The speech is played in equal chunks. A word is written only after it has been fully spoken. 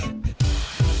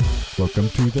Welcome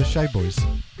to the Shy Boys.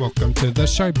 Welcome to the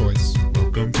Shy Boys.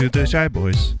 Welcome to the Shy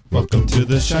Boys. Welcome to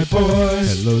the Shy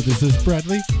Boys. Hello, this is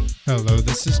Bradley. Hello,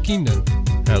 this is Keenan.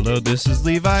 Hello, this is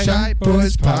Levi. Shy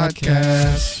Boys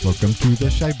Podcast. Welcome to the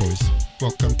Shy Boys.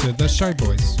 Welcome to the Shy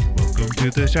Boys. Welcome to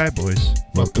the Shy Boys.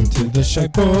 Welcome to the Shy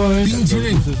Boys. Hello,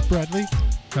 this is Bradley.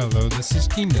 Hello, this is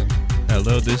Keenan.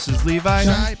 Hello, this is Levi.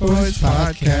 Shy Boys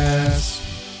Podcast.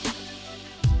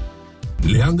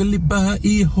 2个礼拜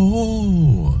以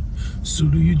后，速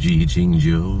度与激情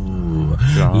就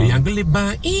2个礼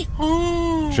拜以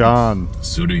后， John.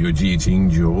 速度与激情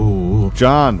就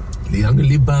John. 2个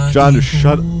礼拜以后 John,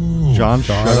 shut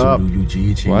up. 速度与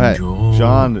激情 What? 就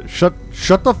John,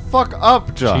 shut the fuck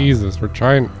up, John. Jesus, we're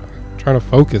trying to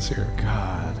focus here.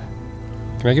 God.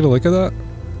 Can I get a look at that?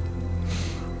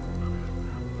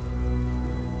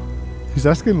 He's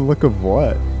asking a look of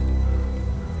what?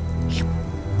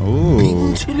 Oh.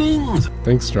 冰淇淋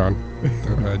Thanks, John.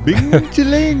 Bing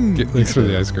chilling. Thanks for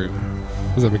the ice cream.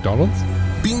 Was that McDonald's?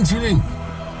 冰淇淋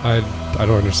I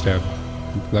don't understand.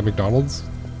 Is that McDonald's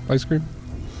ice cream?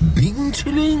 冰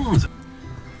淇淋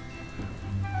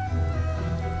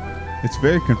It's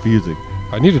very confusing.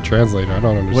 I need a translator. I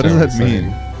don't understand. What does that he's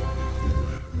mean?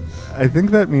 saying. I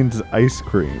think that means ice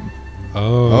cream.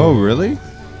 Oh. really?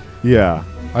 Yeah.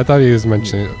 I thought he was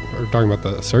mentioning or talking about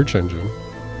the search engine.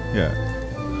 Yeah.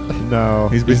 No.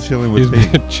 He's been chilling He's with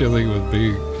Bing. been chilling with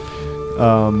Bing.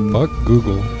 Fuck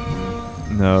Google.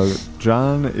 No.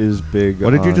 John is big.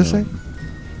 What did you on- just say?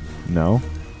 No.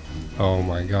 Oh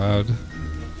my god.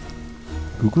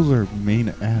 Google's our main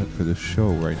ad for the show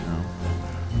right now.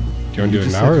 Do you want to do it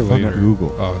just now or said fuck later?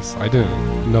 Google. Oh, I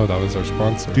didn't know that was our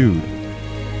sponsor. Dude.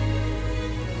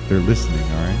 They're listening,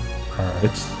 alright? Alright.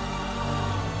 It's.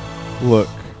 Look,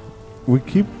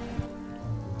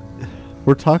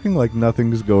 we're talking like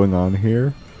nothing's going on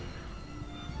here.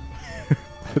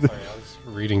 Sorry, I was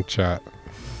reading chat.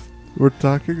 We're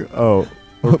talking. Oh,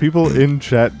 were people in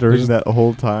chat during There's- that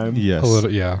whole time? Yes. A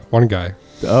little, yeah. One guy.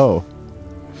 Oh,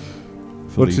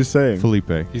 what's he saying?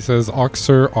 Felipe. He says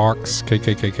Oxer Ox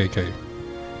KKKKK.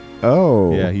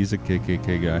 Oh, Yeah, he's a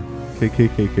KKK guy.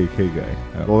 KKKKK guy.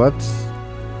 Oh. Well, that's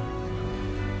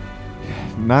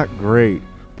not great,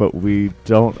 but we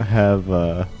don't have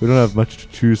much to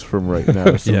choose from right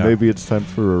now. So Yeah. maybe it's time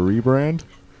for a rebrand.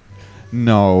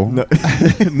 No. No.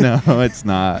 No, it's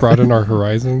not. Broaden our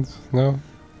horizons. No.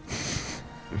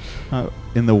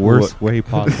 In the worst way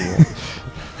possible.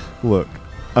 Look,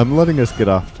 I'm letting us get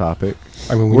off topic.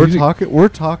 I mean, We're need to- talking. We're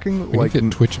talking We like need to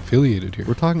get Twitch affiliated here.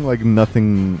 we're talking like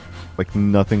nothing. Like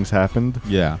nothing's happened.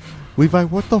 Yeah. Levi,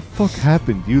 what the fuck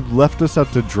happened? You left us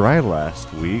out to dry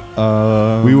last week.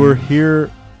 We We were here.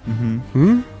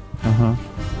 Mm-hmm. Uh-huh.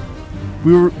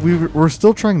 We're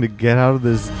still trying to get out of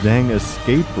this dang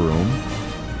escape room.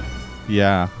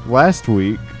 Yeah. Last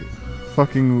week,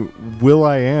 fucking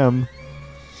will.i.am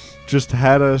just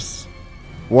had us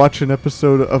watch an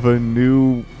episode of a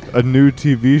new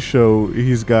TV show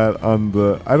he's got on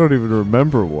the, I don't even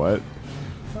remember what,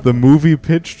 the Movie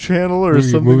Pitch channel or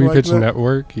something Movie like Pitch that.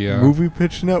 Network. Yeah. Movie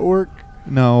Pitch Network.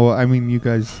 No, I mean, you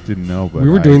guys didn't know, but we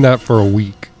were doing that for a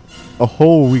week. A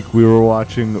whole week we were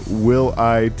watching Will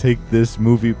I Take This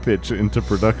Movie Pitch into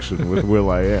production with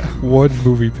will.i.am. One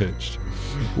movie pitched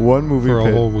One movie for a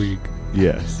pitch. whole week,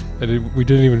 Yes. and we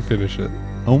didn't even finish it.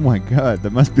 Oh my god,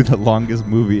 that must be the longest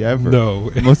movie ever.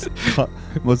 No.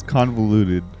 Most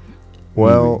convoluted.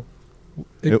 Well,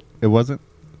 It wasn't?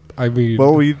 I mean,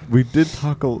 we did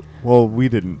talk. We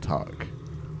didn't talk.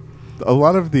 A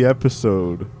lot of the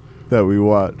episode that we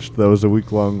watched that was a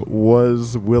week long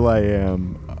was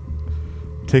will.i.am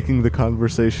taking the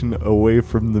conversation away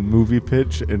from the movie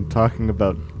pitch and talking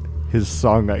about his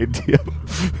song idea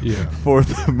yeah. for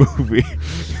the movie.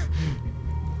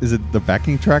 Is it the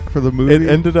backing track for the movie? It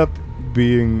ended up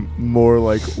being more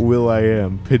like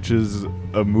will.i.am pitches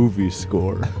a movie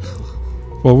score.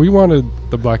 Well, we wanted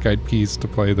the Black Eyed Peas to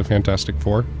play the Fantastic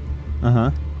Four,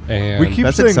 Uh-huh. and We keep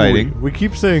That's saying exciting. we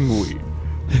keep saying we.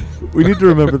 We need to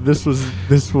remember this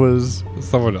was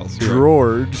someone else. You're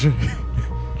right.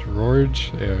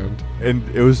 George, and and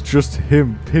it was just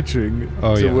him pitching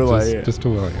to will.i.am. just to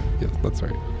will.i.am. Yes, that's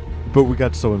right. But we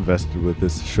got so invested with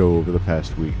this show over the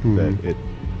past week Mhm. that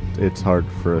it's hard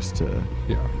for us to.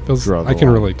 Yeah, feels, Draw the I can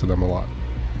line. relate to them a lot.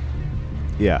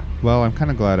 Yeah. Well, I'm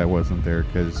kind of glad I wasn't there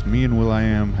because me and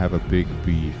will.i.am have a big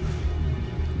beef.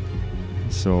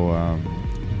 So,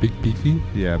 Big beefy.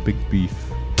 yeah, big beef.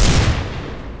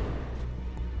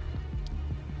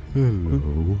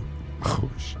 Hello. Oh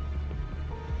shit.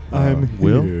 I'm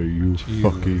Will? here, you Jesus.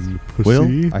 fucking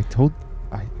pussy. Will,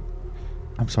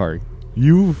 I'm sorry.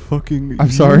 You fucking.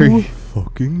 I'm sorry. You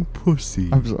fucking pussy.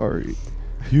 I'm sorry.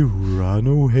 You ran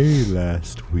away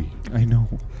last week. I know.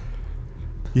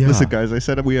 Yeah. Listen, guys, I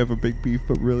said we have a big beef,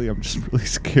 but really, I'm just really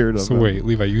scared of So him. wait,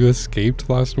 Levi, you escaped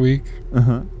last week?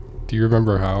 Uh-huh. Do you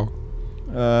remember how?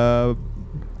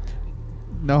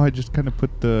 No, I just kind of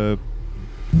put the...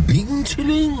 Bing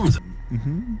chillings.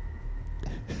 Mm-hmm.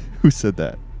 Who said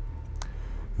that?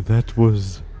 That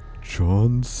was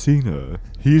John Cena.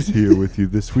 He's here with you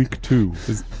this week, too.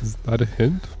 Is that a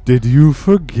hint? Did you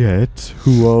forget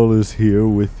who all is here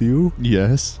with you?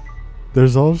 Yes.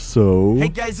 There's also... Hey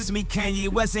guys, it's me, Kanye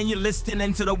West, and you're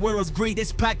listening to the world's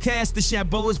greatest podcast, the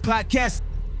Shabo's Podcast.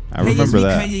 I remember hey,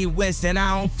 that. it's me, Kanye West, and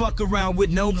I don't fuck around with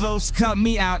no ghosts. Cut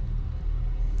me out.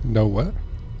 No what?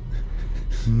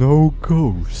 No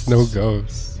ghosts. No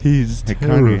ghosts. He's Hey,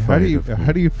 Kanye, terrified.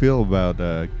 how do you feel about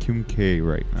Kim K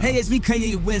right now? Hey, it's me,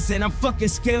 Kanye West, and I'm fucking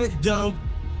scared, though.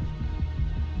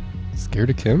 Scared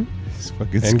of Kim? He's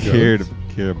fucking And scared ghosts?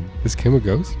 of Kim. Is Kim a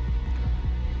ghost?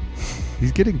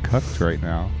 He's getting cucked right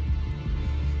now.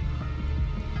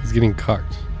 He's getting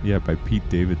cucked. Yeah, by Pete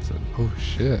Davidson. Oh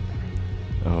shit.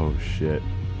 Oh shit.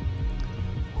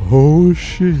 Oh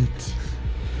shit.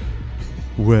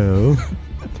 Well,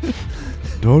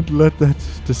 don't let that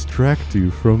distract you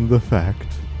from the fact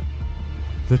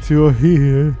that you're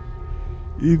here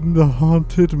in the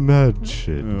haunted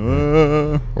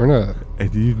mansion. We're not.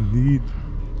 And you need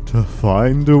to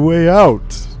find a way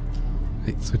out.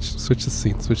 Hey, switch the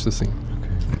scene. Switch the scene. Okay.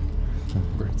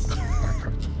 Where it's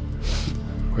blackout.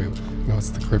 Wait, no, it's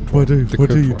the crypt. What are, the what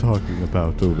are crypt you one. talking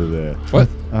about over there? What?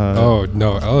 Uh, Oh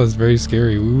no, oh, it's very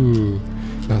scary. Ooh,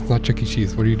 no, it's not Chuck E.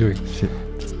 Cheese. What are you doing? Shit.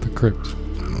 It's the crypt.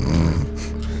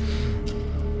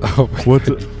 Oh my What?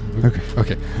 God. Okay.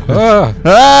 Okay. Ah!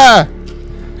 Ah!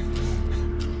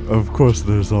 Of course,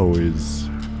 there's always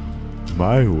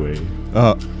my way.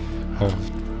 Oh,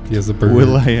 he has a Burger,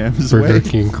 Will I Am's Burger way.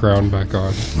 King crown back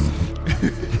on.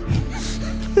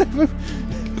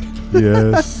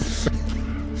 Yes.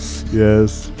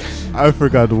 Yes. I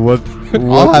forgot what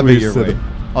I'll have we it your said. way.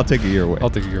 I'll take it your way. I'll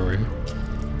take it your way.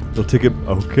 I'll take it.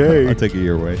 Okay. I'll take it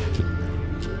your way.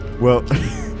 Well,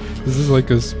 This is like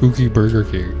a spooky Burger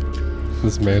King.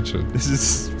 This mansion. This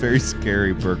is very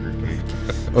scary Burger King.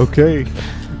 okay.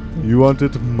 You want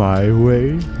it my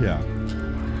way? Yeah.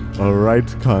 All right,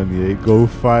 Kanye. Go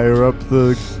fire up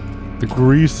the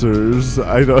greasers.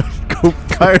 I don't. Go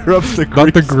fire up the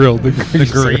Not the greasers. grill, the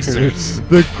greasers.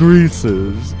 The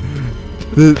greasers.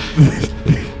 The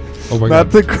Oh my not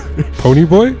god. the Pony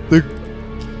Boy? the.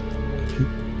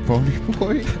 Pony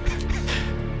Boy?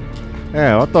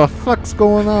 Yeah, what the fuck's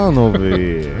going on over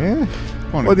here? Eh?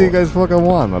 Pony What do you Boy. guys fucking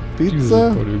want? A Jesus,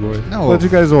 pizza? Pony Boy. No. What'd you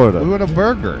guys We order? want a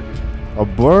burger. A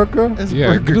burger? It's Yeah,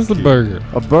 Burger give us the King. burger.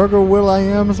 A burger Will I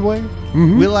Am's way?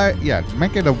 Mhm. Will I? Yeah,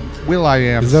 make it a Will I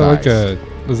Am Is that size. like a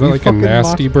is that You like a fucking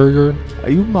nasty burger? Are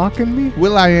you mocking me?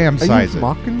 Will I Am Are size you it.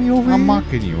 mocking me over I'm here?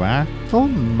 mocking you, huh?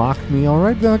 Don't mock me,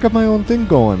 alright? Then I got my own thing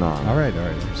going on. All right.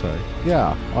 I'm sorry.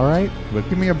 Yeah, alright? But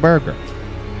give me a burger.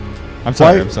 I'm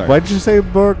sorry. Why, I'm sorry. Why'd you say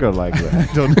burger like that?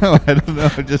 I don't know.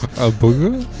 I'm just. A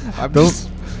booger? I'm Don't- just.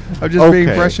 I'm just being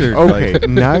pressured. Okay, like,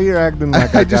 now you're acting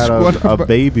like I, just got want a a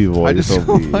baby voice I just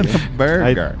over want here. a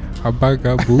burger. A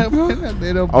burger I booger? want a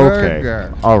little Okay,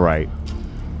 burger. alright.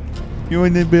 You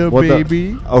want a little What the-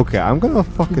 baby? Okay, I'm gonna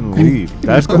fucking Goo- leave.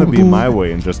 That's gonna be goo- my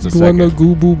way in just a You want a second.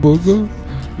 goo boo burger?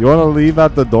 You wanna leave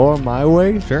out the door my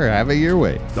way? Sure, have it your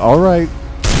way. Alright.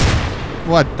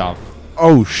 What the?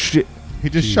 Oh shit. He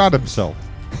just shot himself.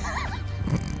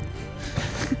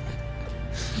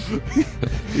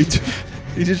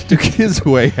 He just took his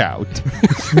way out.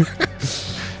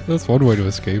 That's one way to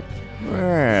escape.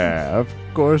 Yeah, of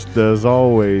course, there's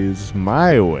always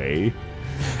my way.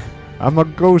 I'm a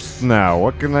ghost now.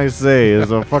 What can I say?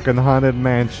 It's a fucking haunted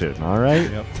mansion,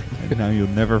 alright? Yep. And now you'll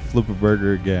never flip a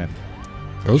burger again.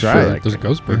 Ghost Try burger. it. There's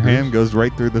ghost Your burgers. hand goes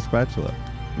right through the spatula.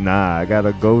 Nah, I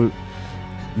gotta go.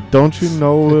 Don't you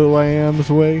know Will I Am's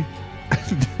way?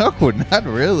 No, not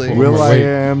really. Well, Will I wait.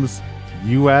 Am's.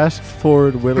 You asked for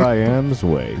it Will I Am's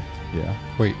way. Yeah.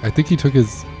 Wait, I think he took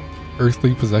his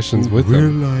earthly possessions with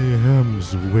him. Will I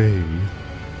Am's way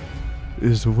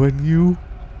is when you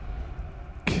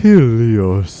kill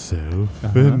yourself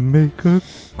Uh-huh. and make a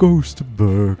ghost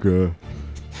burger.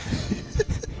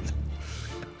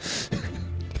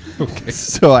 Okay.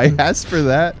 So I asked for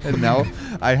that, and now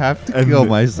I have to And kill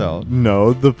myself.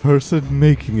 No, the person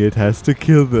making it has to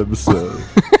kill themselves.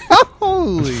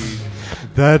 Holy!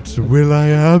 That's Will I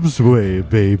Am's way,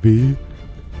 baby.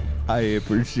 I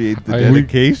appreciate the I-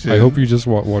 dedication. I hope you just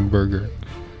want one burger.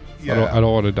 Yeah. I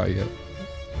don't want to die yet.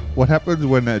 What happens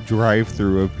when a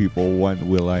drive-through of people want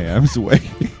Will I Am's way?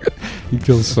 He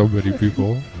kills so many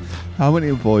people. How many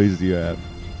employees do you have?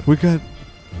 We got.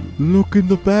 Look in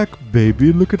the back,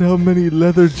 baby. Look at how many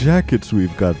leather jackets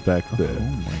we've got back Oh there.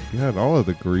 my god, all of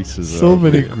the greases. So are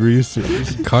many there.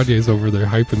 greasers. Kanye's over there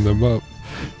hyping them up.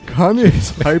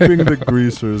 Kanye's hyping the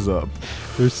greasers up.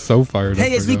 They're so fired Hey,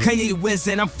 up. it's me, right now. Kanye West,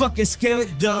 and I'm fucking scared,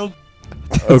 though.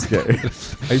 Okay.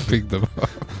 Hyping them up.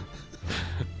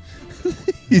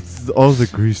 All the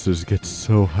greasers get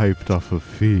so hyped off of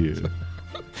fear.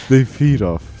 They feed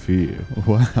off fear.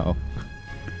 Wow.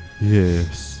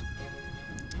 Yes.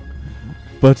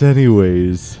 But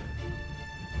anyways,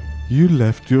 you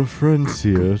left your friends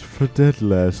here for dead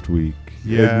last week.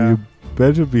 Yeah. And you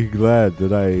better be glad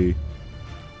that I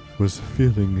was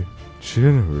feeling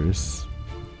generous.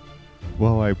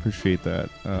 Well, I appreciate that.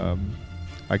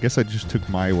 I guess I just took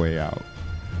my way out.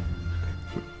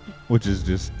 Which is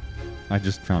just... I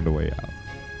just found a way out.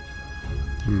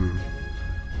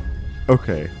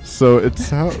 Okay, so it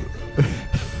sounds...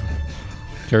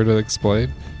 Care to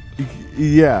explain?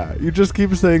 Yeah, you just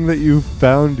keep saying that you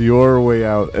found your way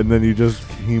out and then you just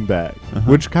came back.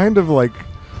 Which kind of like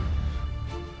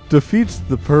defeats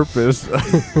the purpose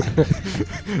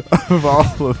of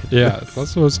all of this. Yeah, it's not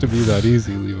supposed to be that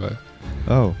easy, Levi.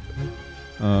 Oh.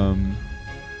 Do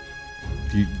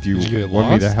Did you you get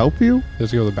want me to lost? help you? You have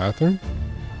to go to the bathroom?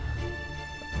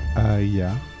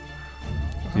 Yeah.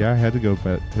 Yeah, I had to go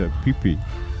back to pee-pee.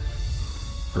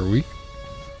 For a week?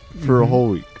 For a whole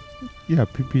week. Yeah,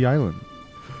 Pee-pee Island.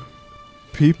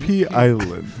 PP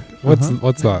Island.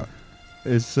 What's that?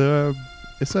 It's a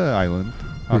island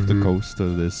off the Mhm. coast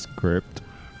of this crypt.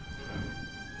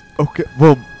 Okay,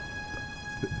 well,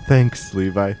 thanks,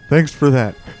 Levi. Thanks for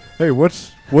that. Hey,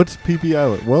 what's PP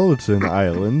Island? Well, it's an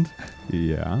island.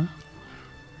 Yeah.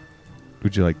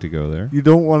 Would you like to go there? You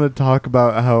don't want to talk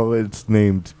about how it's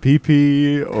named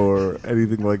PP or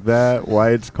anything like that.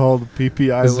 Why it's called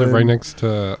PP Island? Is it right next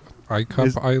to iCup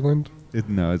Is- Island?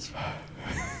 No, it's...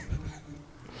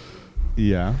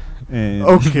 yeah. And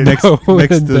Okay, next, No,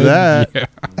 next and to then- that... yeah.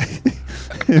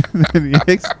 and then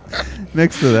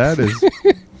next to that is...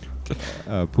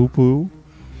 Poo-poo.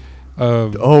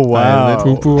 Oh wow!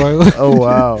 Poo Poo Island. Oh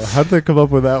wow! How'd they come up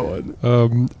with that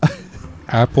one?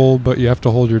 Apple, but you have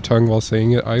to hold your tongue while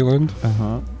saying it. Island.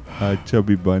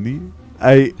 Chubby Bunny.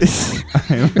 I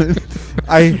Island.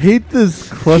 I hate this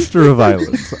cluster of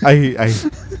islands.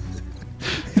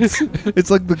 It's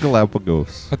like the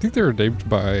Galapagos. I think they were named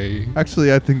by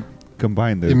Actually, I think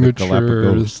combined they're the immature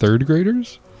Galapagos. third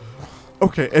graders.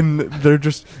 okay, and they're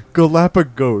just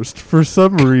Galapagos for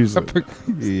some reason.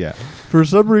 Yeah. For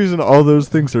some reason, all those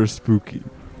things are spooky.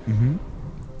 Mm-hmm.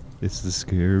 It's the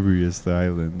scariest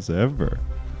islands ever.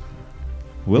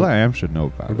 Will.i.am should know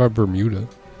about What it. about Bermuda?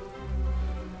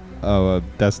 Oh,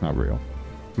 that's not real.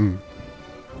 Hmm.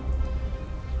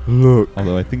 Look,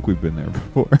 Although I think we've been there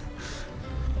before.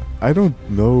 I don't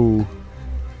know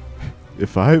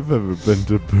if I've ever been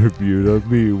to Bermuda.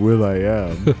 Me,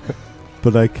 Will.i.am.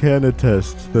 But I can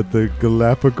attest that the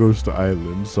Galapagos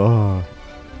Islands are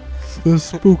the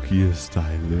spookiest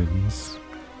islands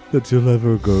that you'll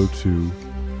ever go to.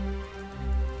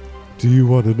 Do you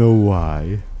want to know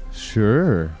why?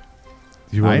 Sure.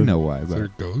 You I wanna- know why, Is but there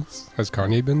ghosts? Has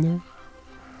Kanye been there?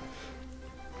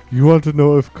 You want to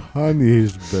know if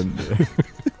Kanye's been there?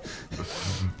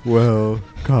 Well,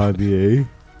 Kanye,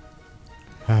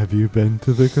 have you been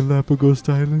to the Galapagos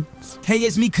Islands? Hey,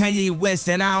 it's me, Kanye West,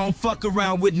 and I don't fuck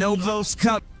around with no ghost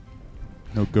cup.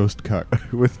 no ghost cuck.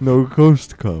 With no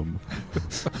ghost come.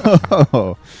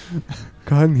 Oh,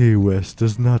 Kanye West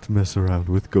does not mess around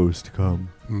with ghost come.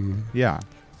 yeah.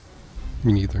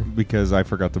 Me neither. Because I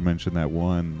forgot to mention that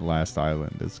one last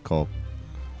island. It's called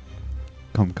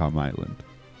Cum Island.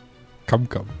 Come.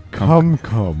 Come.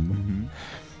 Mm-hmm.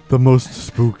 The most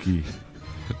spooky.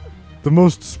 The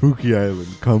most spooky island.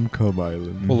 Come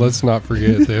Island. Well, let's not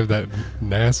forget they have that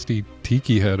nasty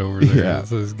tiki head over there. Yeah. It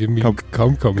says, "Give me Come-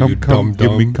 cum, Cum you dumb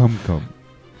give me dumb." cum.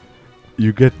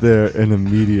 You get there and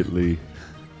immediately.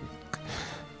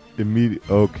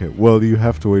 Okay, well, you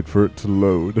have to wait for it to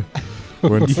load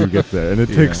once you get there, and it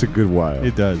takes a Yeah. good while.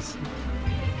 It does.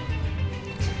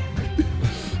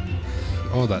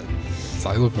 Oh, that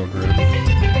xylophone riff.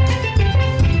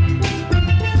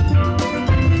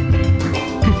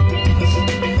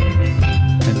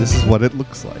 And this is what it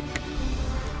looks like.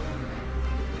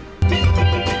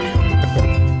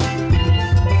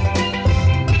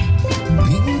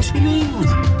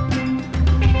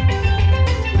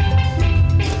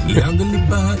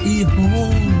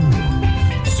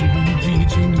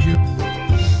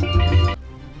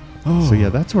 So yeah,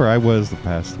 that's where I was the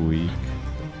past week.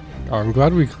 Oh, I'm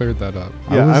glad we cleared that up.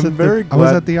 Yeah, I was I'm very I was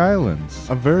glad- at the islands.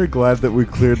 I'm very glad that we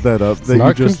cleared that up. It's That you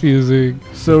not just confusing.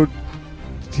 so.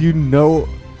 Do you know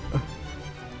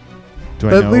Do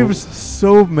I that know? leaves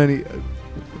so many?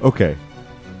 Okay.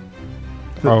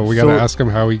 Oh, we gotta So- ask him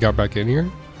how he got back in here?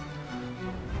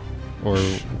 Or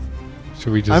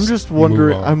should we just I'm just move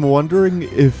wondering. on? I'm wondering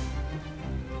if.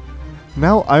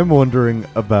 Now I'm wondering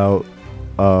about,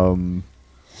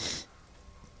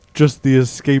 just the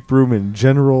escape room in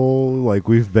general. Like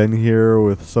we've been here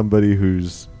with somebody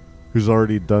who's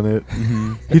already done it.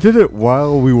 Mhm. He did it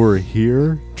while we were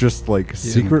here, just like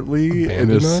secretly, and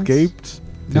abandoned us? escaped,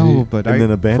 No, but and I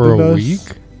then abandoned for a us.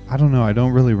 week? I don't know. I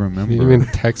don't really You remember didn't even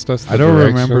text us the I don't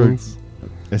remember- directions?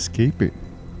 escaping.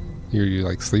 You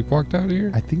like sleepwalked out of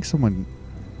here? I think someone.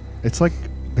 It's like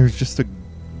there's just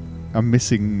a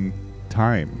missing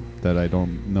time that I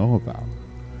don't know about,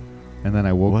 and then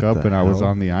I woke What up the and I was hell?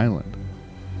 on the island.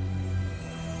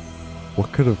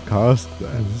 What could have caused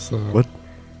that? Is this a What?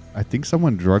 I think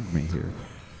someone drugged me here.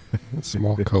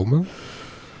 small coma?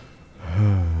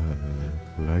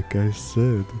 Like I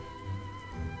said,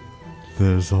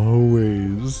 there's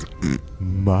always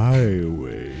my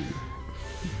way.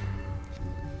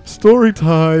 Story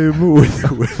time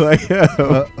with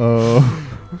Will.i.am. Oh.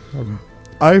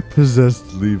 I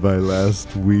possessed Levi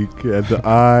last week, and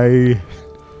I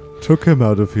took him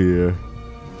out of here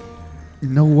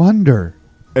No wonder.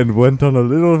 and went on a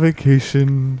little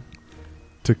vacation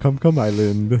to Cum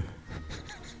Island,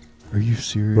 Are you where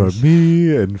serious?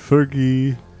 me and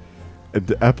Fergie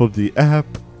and Apple the App,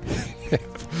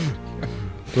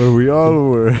 where we all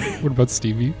were. What about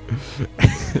Stevie?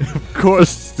 Of course,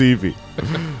 Stevie.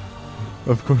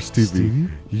 Of course, Stevie.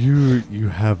 You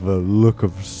have a look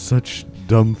of such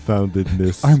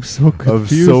dumbfoundedness. I'm so of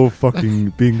confused. so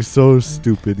fucking being so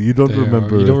stupid. You don't Damn,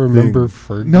 remember. You don't a remember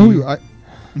thing. Fergie? No,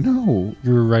 no.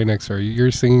 You were right next to her.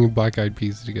 You're singing Black Eyed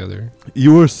Peas together.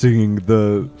 You were singing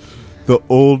the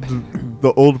old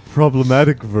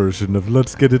problematic version of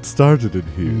 "Let's Get It Started" in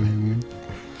here. Mhm.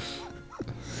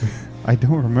 I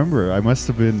don't remember. I must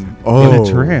have been in Oh.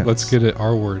 a trance. Let's get it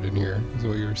R word in here, is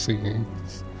what you were singing.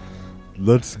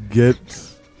 Let's get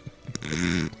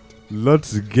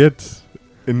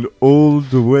an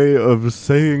old way of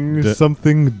saying The-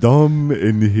 something dumb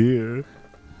in here.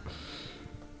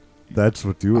 That's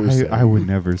what you were saying. I would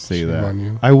never say Shame that. on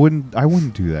you. I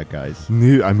wouldn't do that, guys.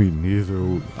 I mean,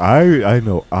 neither. I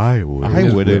know I would.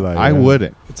 I wouldn't. I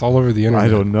wouldn't. It's all over the internet. I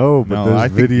don't know, but No, there's I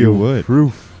think video you would.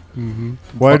 proof. Mm-hmm.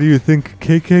 Why do you think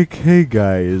KKK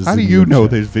guy is? How do in you the know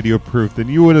chat? there's video proof? Then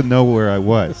you wouldn't know where I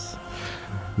was.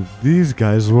 These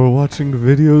guys were watching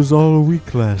videos all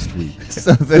week last week.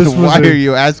 So then This was why a- are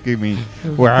you asking me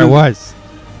where I was?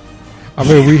 I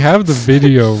mean, we have the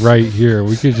video right here.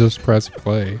 We could just press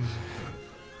play.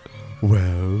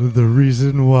 Well, the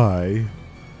reason why,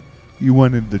 You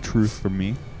wanted the truth from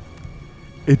me?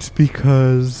 it's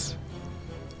because.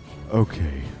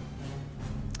 Okay.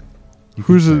 You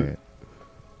Who's can a- say it.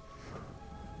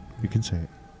 You can say it.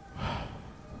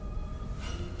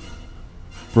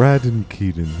 Brad and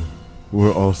Keaton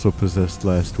were also possessed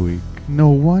last week No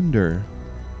wonder.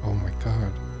 Oh my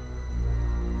god.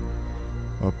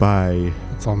 by.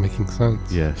 It's all making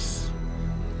sense. Yes.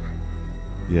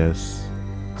 Yes.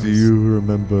 I Do was- you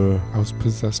remember I was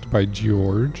possessed by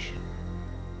George.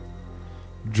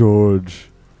 George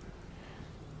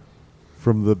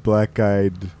from the Black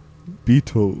Eyed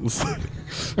Beatles?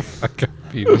 I got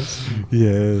penis.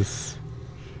 Yes.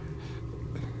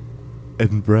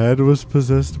 And Brad was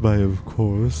possessed by, of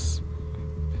course,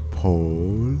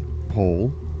 Paul.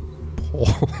 Pole.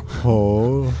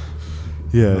 Paul.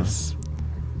 Yes.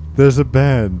 There's a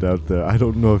band out there. I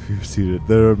don't know if you've seen it.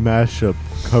 They're a mashup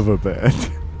cover band.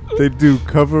 They do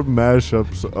cover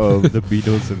mashups of. The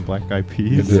Beatles and Black Eyed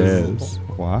Peas. It is. Yes.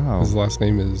 Wow. His last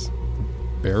name is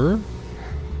Bearer?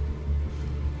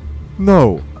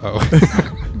 No. Oh.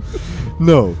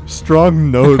 No.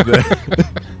 Strong no there.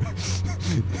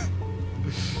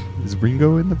 Is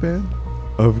Ringo in the band?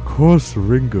 Of course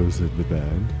Ringo's in the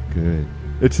band. Good.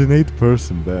 It's an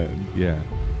 8-person band. Yeah.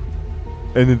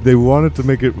 And they wanted to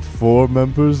make it 4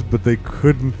 members, but they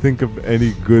couldn't think of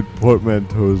any good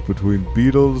portmanteaus between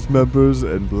Beatles members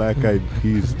and Black Eyed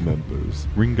Peas members.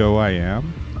 Ringo I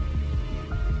Am.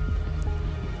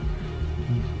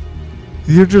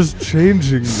 You're just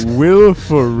changing Will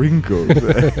for Ringo.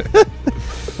 there.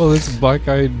 Well, it's Black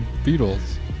Eyed Beatles.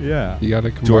 Yeah. You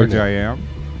gotta combine George it. I Am.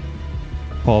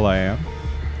 Paul I Am.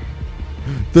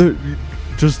 The-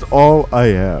 just all I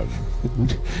am.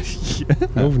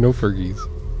 No Fergies.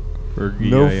 Fergie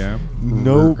No I f- Am.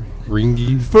 No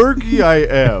Ringy. Fergie, I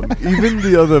am. Even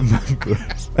the other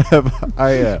members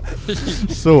I am.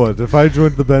 So what? If I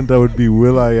joined the band, I would be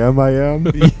Will I Am.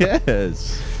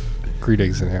 Yes. Green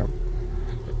eggs and ham.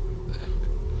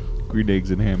 Green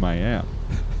eggs and ham I am.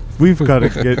 We've got to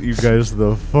get you guys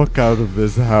the fuck out of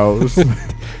this house.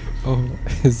 Oh,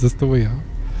 is this the way out?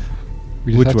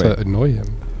 We just Which have way? to annoy him.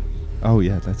 Oh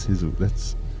yeah,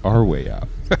 that's our way out.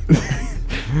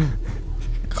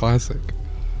 Classic.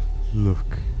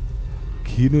 Look,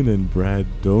 Keenan and Brad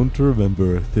don't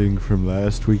remember a thing from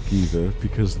last week either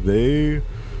because they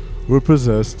were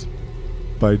possessed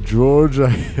by George.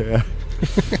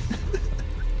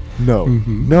 No,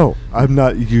 Mhm. no, I'm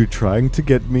not. You trying to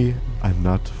get me? I'm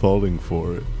not falling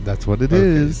for it. That's what it Okay,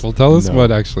 is. well, tell us No. what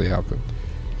actually happened.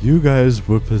 You guys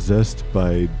were possessed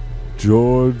by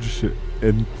George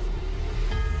and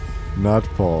not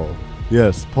Paul.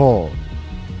 Yes, Paul.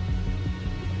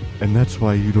 And that's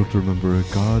why you don't remember a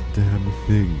goddamn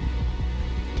thing.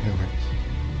 Damn it.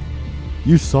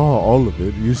 You saw all of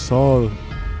it. You saw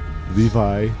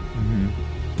Levi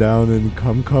down in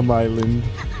Cum Cum Island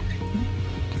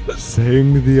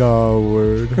saying the R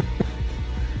word.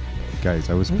 Guys,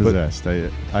 I was possessed.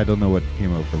 I don't know what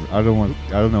came over. I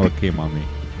don't know what came on me.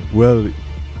 Well,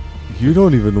 you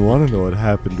don't even want to know what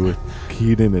happened with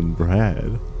Keenan and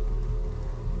Brad.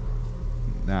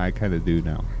 Nah, I kind of do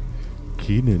now.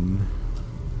 Keenan,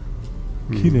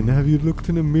 Hmm. have you looked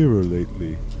in a mirror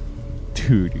lately?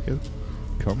 Dude, you got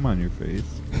cum on your face.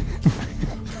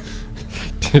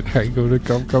 Did I go to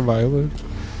Cum Cum Island?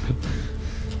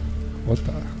 What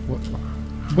the?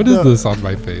 What is No. this on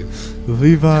my face?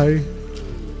 Levi,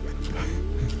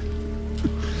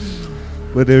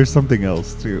 But there's something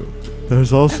else too.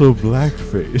 there's also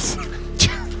blackface.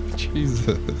 Jesus.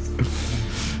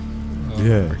 Oh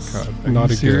Yes. my God. Are Not you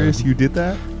again. serious? You did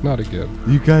that? Not again.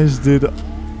 You guys did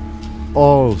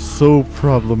all so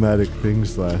problematic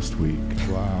things last week.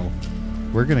 Wow.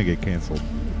 We're gonna get canceled.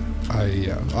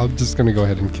 I'm just gonna go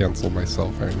ahead and cancel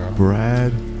myself right now.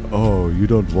 Brad, oh, you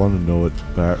don't want to know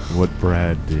what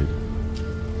Brad did.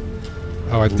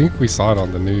 Oh, I think we saw it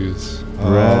on the news.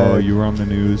 Oh, Right. you were on the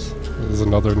news. There's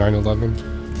another 9/11.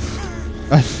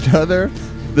 Another?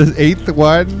 The 8th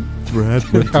one? Brad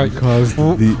went and caused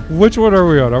the. Which one are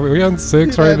we on? Are we on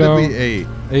 6 It right had to now? be 8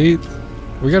 8?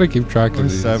 We gotta keep track or of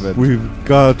these. 7. We've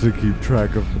got to keep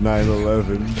track of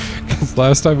 9/11. 'Cause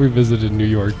last time we visited New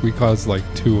York, we caused like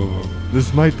 2 of them.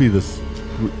 This might be this.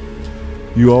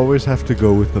 You always have to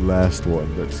go with the last one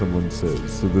that someone says.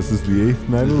 So this is the 8th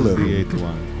This is 9/11. the 8th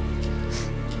one.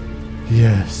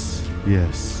 Yes,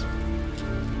 yes.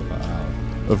 Wow.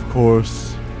 Of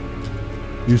course,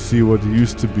 you see what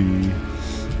used to be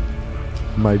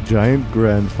my giant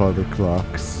grandfather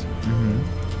clocks.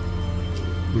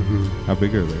 Mm-hmm. How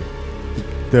big are they?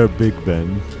 They're Big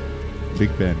Ben.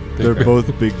 Big Ben. They're Ben.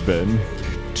 both Big Ben.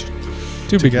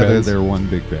 Two big Together, Bens. they're one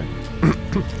Big Ben.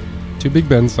 2 big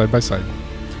Bens side by side.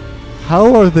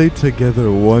 How are they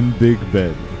together one Big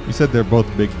Ben? You said they're both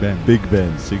Big Ben. Big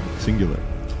Ben. Singular.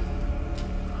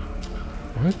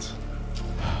 What?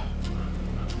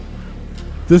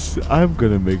 I'm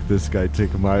gonna make this guy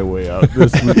take my way out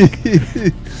this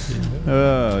week.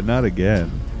 Oh, not again.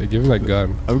 Hey, give him that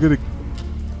gun. I'm gonna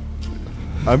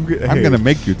I'm gonna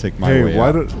make you take my Hey, way why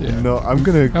out. don't Yeah. no? I'm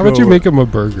gonna. How about you make him a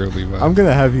burger, Levi? I'm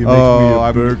gonna have you make Oh, me a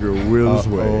I'm- burger Will's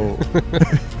way.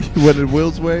 You went in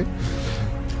Will's way?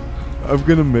 I'm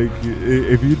gonna make you.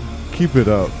 If you keep it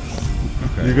up,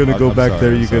 Okay, you're gonna I'm- go I'm back sorry,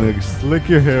 there. I'm You're sorry. gonna slick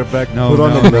your hair back, No, put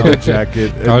on no, a leather no.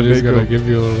 jacket, and Cody's make gonna a, give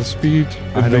you a little speech.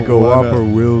 I and make a don't wanna- Whopper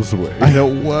Will's way. I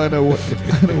don't wanna.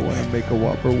 I don't wanna make a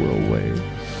Whopper Will way.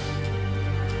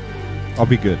 I'll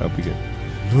be good. I'll be good.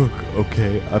 Look,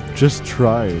 okay, I'm just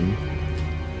trying.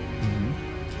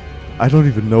 I don't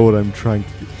even know what I'm trying to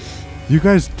do. You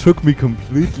guys took me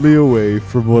completely away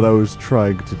from what I was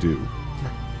trying to do.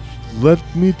 Let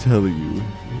me tell you,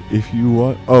 if you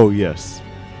want. Oh, yes.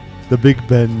 The Big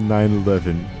Ben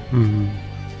 9/11. Mm-hmm.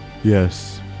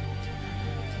 Yes.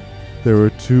 There were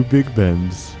 2 Big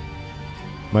Bens.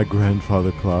 My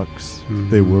grandfather clocks.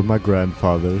 They Mhm. were my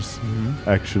grandfather's,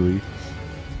 actually.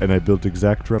 And I built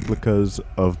exact replicas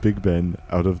of Big Ben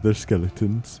out of their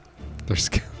skeletons. They're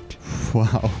scared.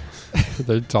 Wow.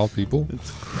 They're tall people.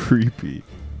 It's creepy.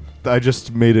 I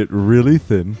just made it really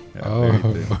thin. Yeah, very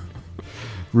Oh. thin.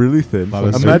 Really thin. Lot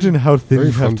of Imagine how thin Very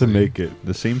you have to flimsy. make it.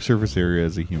 The same surface area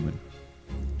as a human.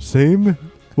 Same?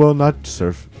 Well, not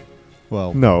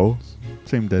Well, No,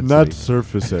 same density. not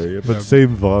surface area, but Yeah.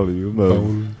 same volume of,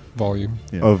 Bone volume.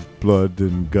 Yeah. of blood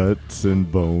and guts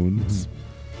and bones.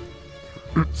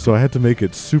 So I had to make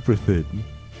it super thin.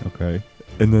 Okay.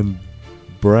 And then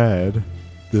Brad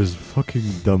this fucking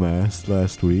dumbass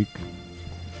last week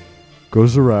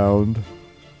goes around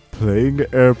playing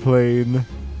airplane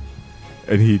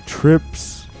and he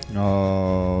trips.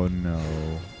 Oh no.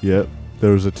 Yep,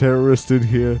 there was a terrorist in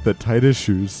here that tied his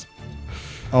shoes.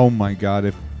 Oh my god,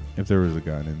 if there was a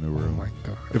gun in the Oh room. my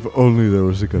god. If only there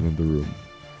was a gun in the room.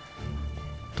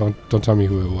 Don't tell me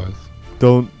who it was.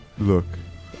 Don't look.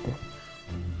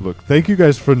 Look, thank you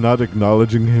guys for not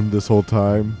acknowledging him this whole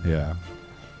time. Yeah.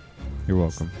 You're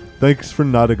welcome. Thanks for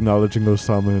not acknowledging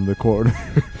Osama in the corner.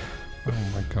 Oh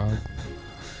my god.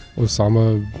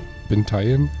 Osama bin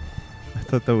Laden? I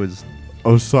thought that was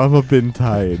Osama bin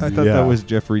Laden. I thought yeah. that was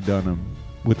Jeffrey Dunham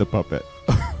with a puppet.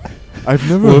 I've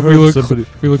never Well, if we heard look, somebody.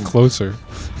 if we look closer,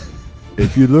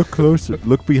 If you look closer,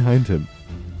 look behind him.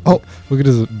 look at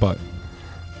his butt.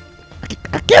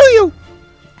 I kill you.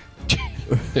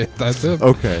 That's it.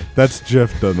 Okay, that's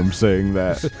Jeff Dunham saying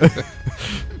that.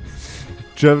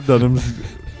 Jeff Dunham's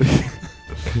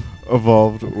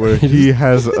evolved where he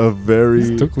has a very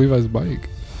He took Levi's bike.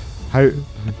 high,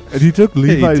 and he took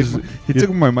Levi's. He took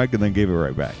my mic and then gave it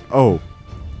right back. Oh,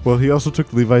 well, he also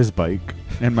took Levi's bike,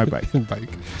 And my bike. Bike.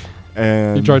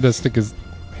 and He tried to stick his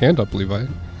hand up Levi.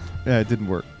 Yeah, it didn't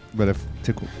work. But it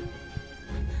tickled.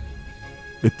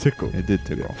 it tickled. It did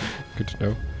tickle. Good to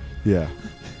know. Yeah,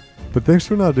 but thanks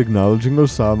for not acknowledging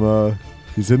Osama.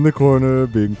 He's in the corner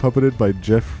being puppeted by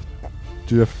Jeff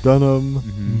Dunham,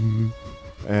 Mm-hmm.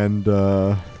 and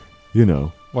you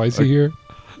know, Why is he here?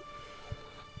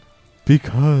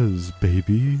 because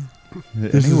baby.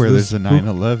 This is Anywhere the there's a spook-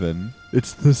 9/11.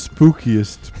 It's the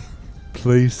spookiest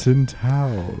place in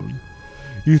town.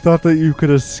 You thought that you could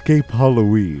escape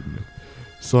Halloween,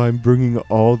 so I'm bringing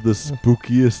all the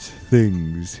spookiest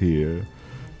things here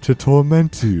to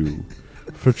torment you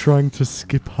for trying to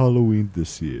skip Halloween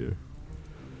this year.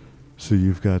 So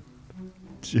you've got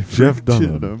Jeff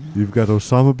Dunham, you've got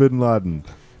Osama bin Laden.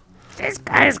 This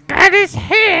guy's got his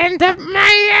hand up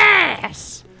my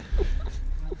ass.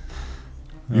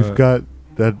 You've got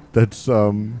that's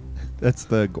That's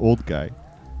the old guy.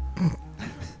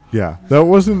 yeah, that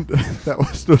wasn't that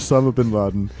was Osama bin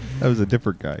Laden. That was a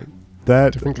different guy.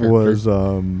 That Different character. was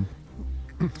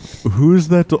who's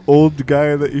that old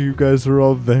guy that you guys are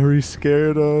all very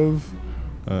scared of?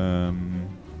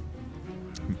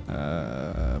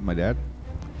 My dad.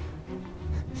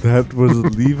 That was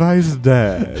Levi's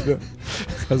dad.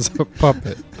 As a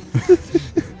puppet.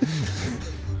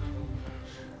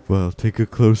 Well, take a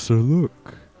closer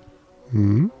look.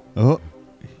 Hmm? Oh,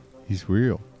 he's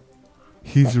real.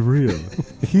 He's real.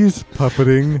 He's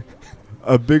puppeting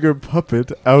a bigger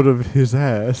puppet out of his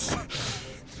ass.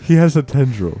 He has a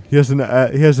tendril. He has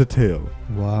a tail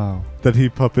Wow. that he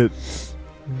puppets.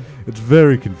 It's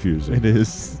very confusing. It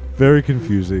is. Very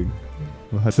confusing.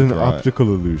 We'll have It's to an draw it. optical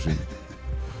illusion.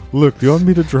 Look, do you want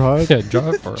me to draw it? Yeah,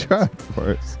 draw it for us. Draw it for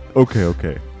us.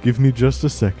 Okay. Give me just a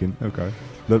second. Okay.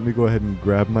 Let me go ahead and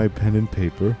grab my pen and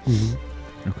paper. Mhm.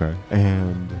 Okay.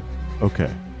 And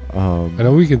okay. I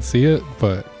know we can see it,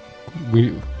 but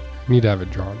we need to have it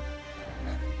drawn.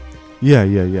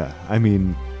 Yeah. I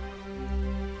mean,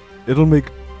 it'll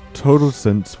make total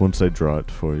sense once I draw it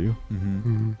for you.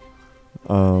 Mm-hmm.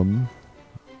 Mhm.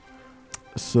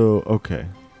 So okay.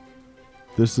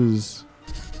 This is.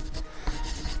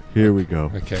 Here we go.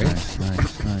 Okay. Nice.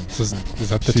 Is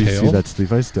that the See, tail? that's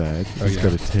Levi's dad. Oh, He's yeah.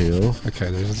 got a tail.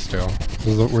 Okay, there's his tail.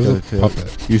 Where's Got a the tail.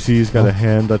 puppet? You see, he's got Oh. a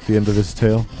hand at the end of his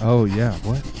tail, Oh yeah.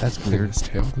 What? That's Look at weird. his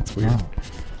tail. That's weird. Wow.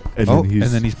 and Oh, then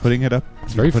and then he's putting it up.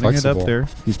 It's very putting it flexible. up there.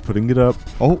 he's putting it up.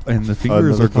 Oh, and the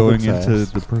fingers Another are going puppet's into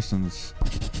ass. the person's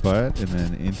butt and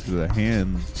then into the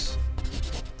hands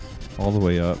all the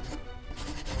way up.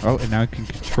 Oh, and now he can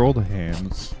control the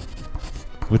hands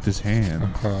with his hand,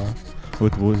 Uh-huh.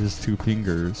 with his two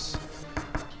fingers.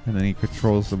 And then he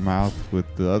controls the mouth with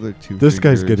the other two This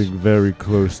fingers. guy's getting very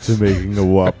close to making a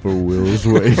Whopper Will's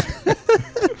weight.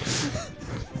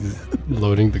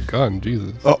 Loading the gun.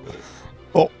 Jesus.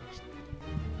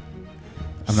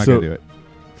 I'm not So- going to do it.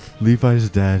 Levi's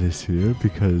dad is here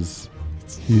because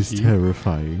he's He-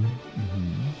 terrifying.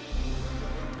 Mm-hmm.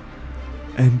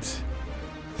 And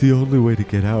the only way to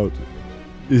get out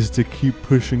is to keep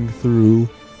pushing through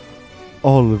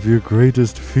all of your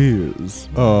greatest fears.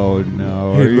 Oh,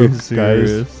 no. Hey, Are you look,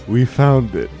 serious? guys, we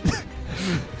found it.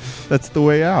 That's the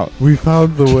way out. We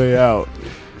found the way out.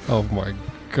 Oh my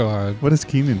god. What does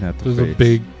Keenan have to There's face? a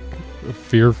big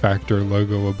Fear Factor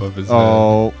logo above his head.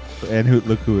 Oh, and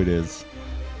look who it is.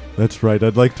 That's right.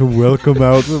 I'd like to welcome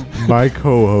out my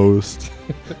co-host,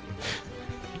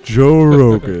 Joe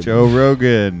Rogan. Joe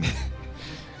Rogan.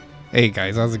 Hey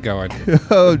guys, how's it going?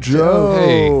 Oh, Joe.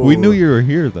 Hey. We knew you were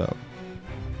here, though.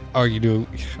 Oh, you do?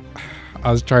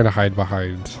 I was trying to hide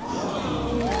behind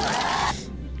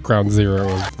Ground Zero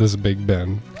of this Big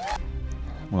Ben.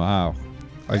 Wow.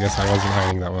 I guess I wasn't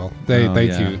hiding that well.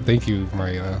 Thank you,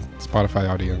 my Spotify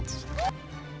audience.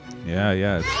 Yeah,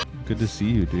 it's good to see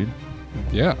you, dude.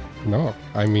 Yeah, no,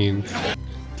 I mean,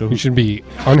 So you should be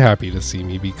unhappy to see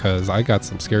me because I got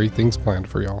some scary things planned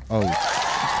for y'all. Oh,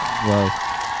 well.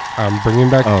 I'm bringing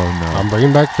back. Oh, no. I'm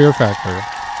bringing back Fear Factor.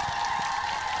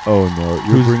 Oh no,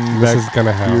 you're bringing This back is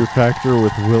gonna Fear happen. Factor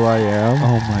with will.i.am?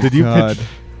 Oh my Did you God.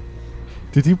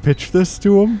 Did you pitch this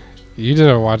to him? You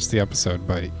didn't watch the episode,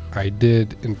 but I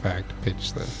did, in fact,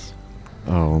 pitch this.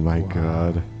 Oh my Wow.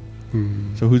 God.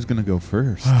 So who's gonna go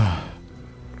first?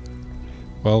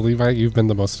 Well, Levi, you've been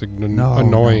the most No,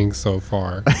 annoying so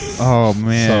far. Oh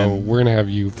man. So we're gonna have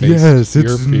you face Yes,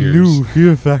 your it's fears. new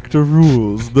Fear Factor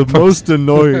rules. The most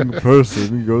annoying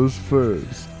person goes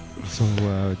first. So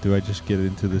do I just get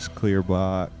into this clear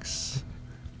box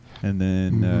and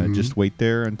then Mhm. just wait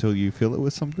there until you fill it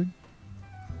with something?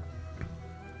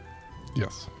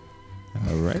 Yes.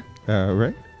 All right.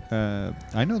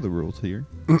 I know the rules here.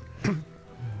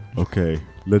 Okay,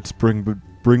 let's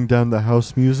bring down the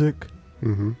house music.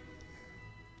 Mm-hmm.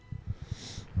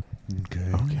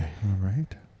 Okay. Okay. All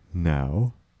right.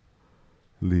 Now,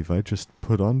 Levi, just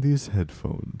put on these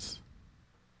headphones.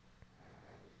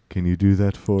 Can you do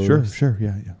that for us? Sure.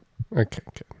 Yeah. Okay.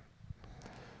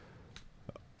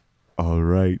 All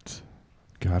right.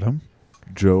 Got him.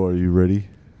 Joe, are you ready?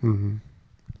 Mm-hmm.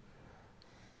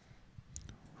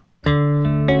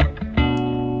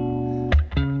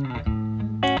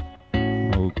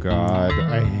 Oh God.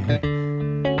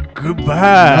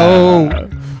 Goodbye.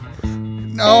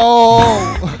 No.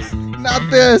 Not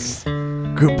this.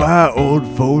 Goodbye, old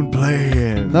phone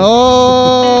playing.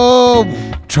 No.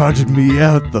 Charging me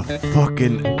out the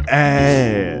fucking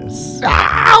ass.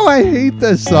 Ow, I hate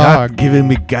this song. Not giving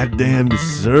me goddamn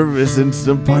service in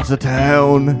some parts of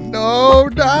town. No.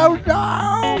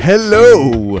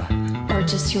 Hello.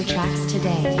 Purchase your tracks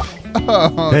today.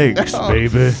 Oh, Thanks, no.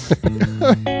 baby.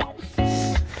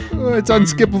 Oh, it's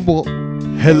unskippable.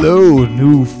 Hello,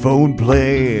 new phone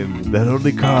plan that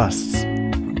only costs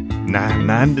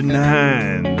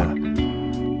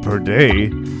 $9.99 per day,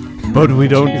 but we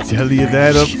don't tell you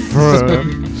that up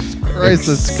front. Christ,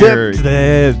 that's scary. Except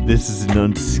that this is an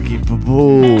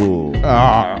unskippable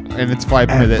And it's 5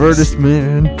 minutes.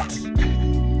 advertisement.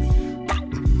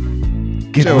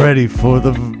 Get Joe. ready for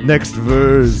the next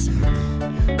verse.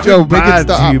 Joe, make Goodbye, it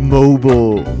stop.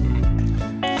 T-Mobile.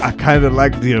 I kind of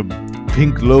like the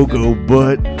pink logo,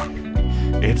 but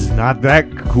it's not that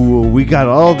cool. We got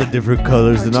all the different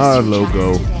colors in Purchase our your tracks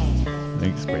logo. today.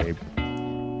 Thanks, babe.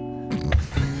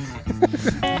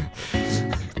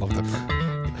 Love that part.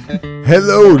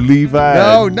 Hello, Levi.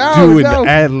 No, Doing no.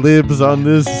 ad-libs on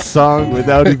this song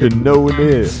without even knowing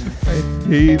it. I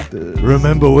hate this.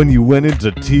 Remember when you went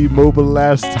into T-Mobile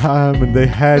last time and they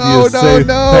had No, you say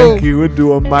no. thank you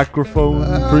into a microphone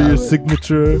for your Oh,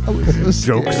 signature? I was so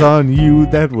scared. Joke's on you,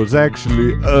 that was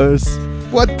actually us.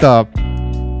 What the?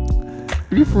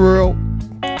 Are you for real?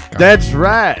 That's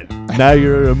right. Now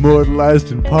you're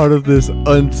immortalized and part of this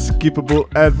unskippable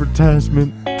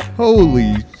advertisement.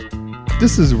 Holy.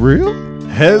 This is real?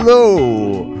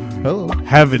 Hello. Hello.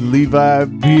 Having Levi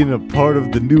being a part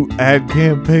of the new ad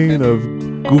campaign of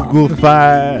Google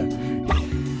Fi.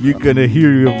 You're gonna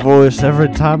hear your voice every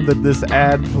time that this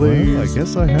ad plays. Well, I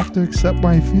guess I have to accept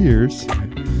my fears.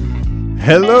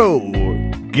 Hello.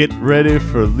 Get ready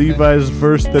for Levi's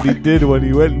verse that he did when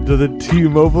he went into the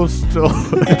T-Mobile store.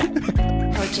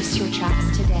 Purchase your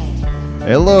tracks today.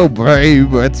 Hello,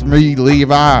 babe. It's me,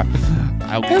 Levi.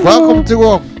 Welcome to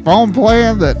a phone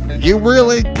plan that you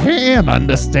really can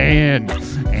understand.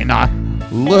 And I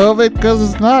love it because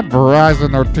it's not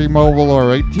Verizon or T-Mobile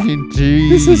or AT&T.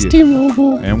 This is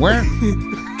T-Mobile. And we're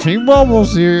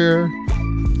T-Mobile's here.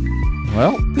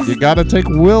 Well, you gotta take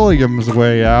William's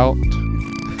way out.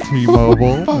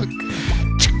 T-Mobile. Fuck.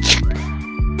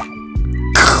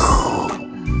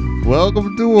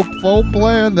 Welcome to a phone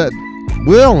plan that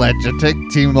will let you take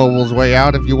T-Mobile's way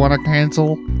out if you want to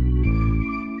cancel.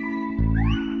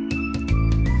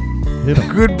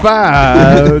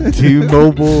 Goodbye,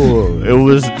 T-Mobile. It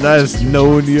was nice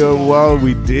knowing you while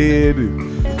we did.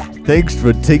 Thanks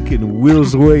for taking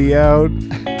Will's way out.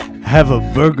 Have a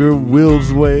burger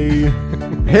Will's way.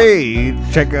 Hey,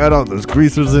 check out all those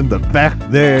greasers in the back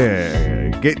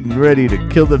there, getting ready to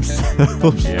kill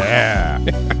themselves. Yeah.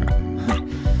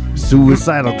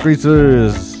 Suicidal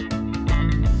greasers.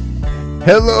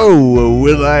 Hello,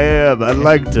 will.i.am. I'd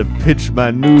like to pitch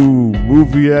my new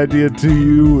movie idea to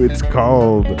you. It's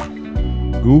called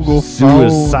Google phone.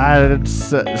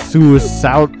 Suiciders.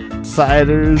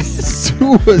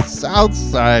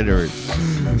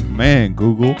 Suiciders. Man,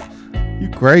 Google, you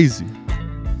crazy.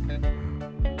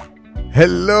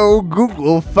 Hello,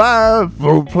 Google Fi,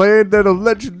 phone plan that'll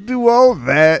let you do all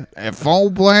that. A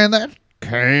phone plan that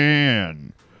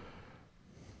can.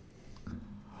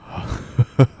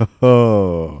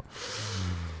 Oh.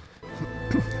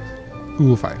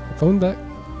 Google Fi. Phone that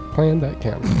plan that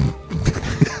can.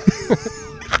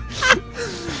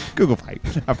 Google Fi.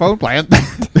 A phone plan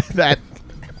that.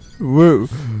 Woo.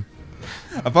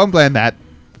 A phone plan that.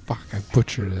 Fuck, I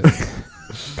butchered it.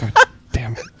 God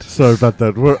damn it. Sorry about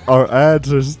that. Our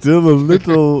ads are still a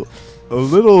little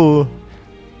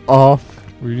off.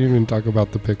 We didn't even talk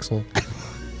about the Pixel.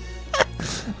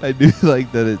 I do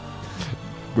like that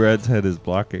Brad's head is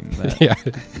blocking that. Yeah.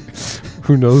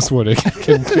 Who knows what it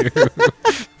can do?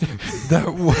 That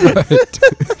what?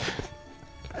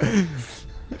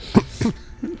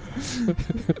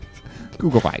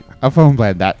 Google Fi. A phone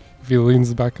plan that. If he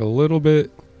leans back a little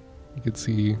bit, you can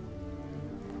see.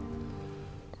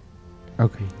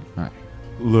 Okay. All right.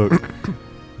 Look.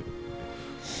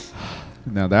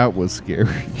 Now that was scary.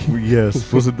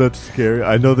 Yes, wasn't that scary?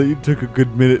 I know that you took a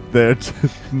good minute there to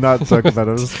not talk about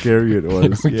how scary it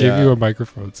was. We gave you a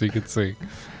microphone so you could sing.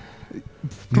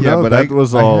 Yeah, No, but that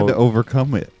was I all. had to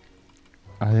overcome it.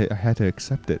 I had to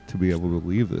accept it to be able to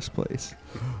leave this place.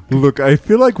 Look, I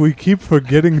feel like we keep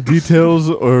forgetting details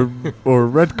or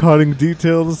retconning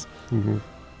details. Mm-hmm.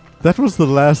 That was the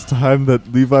last time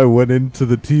that Levi went into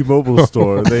the T-Mobile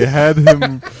store. They had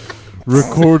him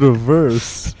record a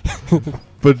verse.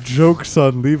 But joke's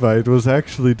on Levi, it was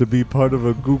actually to be part of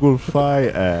a Google Fi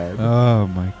ad. Oh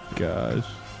my gosh.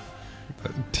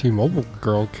 That T-Mobile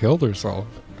girl killed herself.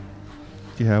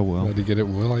 Yeah, well, Had to get it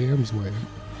Will.i.am's way.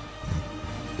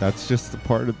 that's just the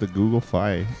part of the Google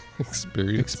Fi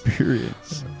Experience.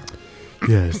 experience.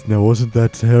 Yes, now wasn't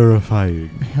that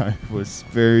terrifying? I was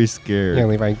very scared. Yeah,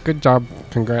 Levi, good job.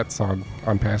 Congrats on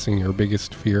passing your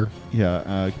biggest fear.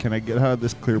 Yeah, can I get out of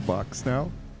this clear box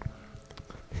now?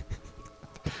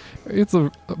 It's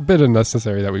a bit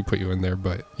unnecessary that we put you in there,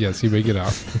 but yes, you may get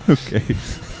out. Okay.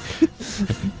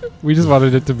 We just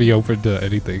wanted it to be open to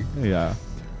anything. Yeah.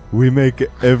 We make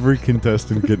every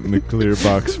contestant get in a clear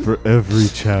box for every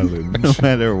challenge. No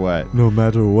matter what. No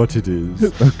matter what it is.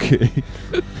 Okay.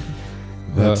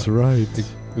 That's right.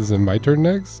 Is it my turn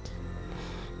next?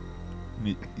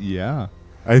 Yeah.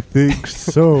 I think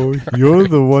so. You're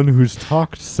the one who's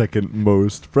talked second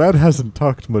most. Brad hasn't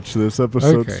talked much this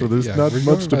episode, Okay, so there's yeah, not we're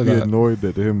much to going be by that. annoyed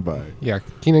at him by. Yeah,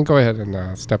 Keenan, go ahead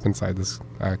and step inside this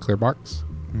clear box.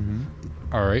 Mm-hmm.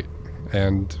 All right.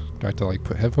 And do I have to like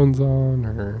put headphones on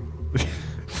or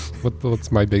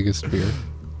what's my biggest fear?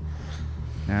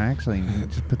 Now, actually,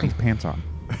 just put these pants on.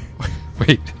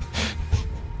 Wait.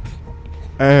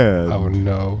 And Oh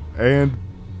no. and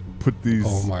put these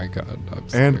Oh my god. I'm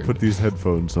and scared. put these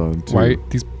headphones on too. Why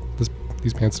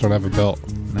these pants don't have a belt?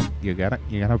 Nope, you gotta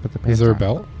put the pants on. Is there a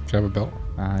belt? Do you have a belt?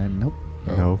 Nope.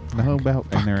 No. No belt.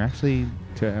 And they're actually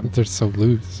They're so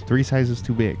loose. 3 sizes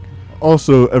too big.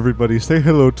 Also, everybody, say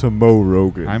hello to Mo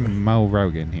Rogan. I'm Mo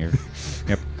Rogan here.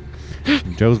 Yep.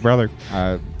 Joe's brother.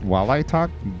 While I talk,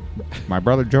 my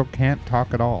brother Joe can't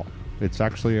talk at all. It's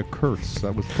actually a curse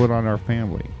that was put on our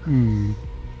family.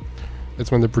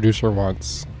 It's when the producer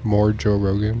wants more Joe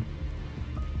Rogan,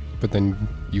 but then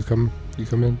you come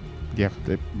in. Yep,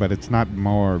 but it's not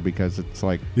more because it's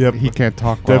like Yep. he can't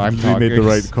talk while I'm Definitely talking. made the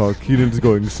right call. Keenan's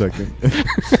going second.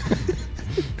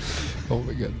 Oh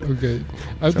my god. Okay,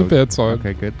 I have So- the pants on.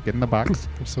 Okay, good. Get in the box.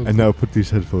 I'm so And now put these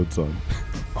headphones on.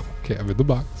 okay, I'm in the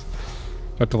box.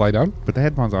 Have to lie down. Put the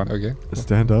headphones on. Okay.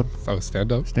 Stand up. So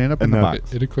stand up. Stand up in And the now-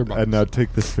 box. In a clear box. And now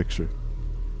take this picture.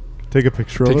 Take a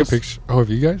picture take of a us. picture. Oh, of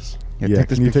you guys? Yeah, Yeah, take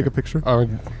this can you take picture. a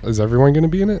picture? Oh, is everyone going to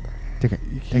be in it? Take it.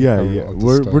 Yeah, Oh, yeah. I'll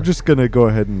We're just, just gonna go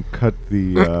ahead and cut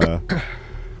the.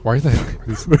 Why the heck?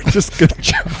 This, We're just gonna.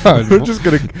 John, We're just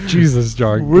gonna. Jesus,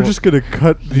 John. We're just gonna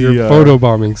cut the. You're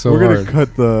photobombing so we're gonna hard.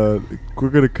 cut the. We're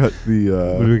gonna cut the.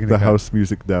 What are we gonna The cut? house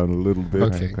music down a little bit.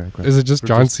 Okay. Okay. Is it just For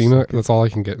John just a Cena? second. That's all I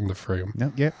can get in the frame. No,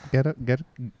 get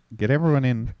everyone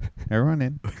in. Everyone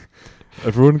in.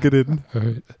 Everyone get in. All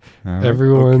right. All right.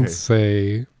 Everyone Okay.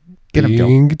 say. Get him, Joe.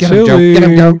 being Get him, Joe. Get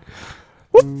him, Joe.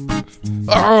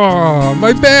 Oh,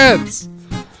 my pants!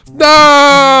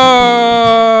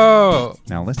 No!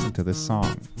 Now listen to this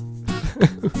song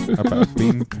about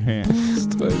being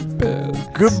pants. My pants.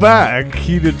 Goodbye,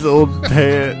 Keenan's old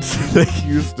pants. They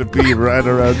used to be right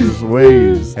around his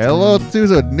waist. Hello to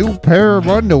the new pair of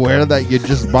underwear that you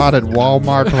just bought at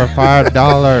Walmart for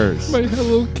 $5. My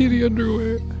Hello Kitty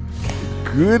underwear.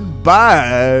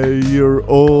 Goodbye, your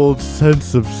old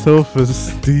sense of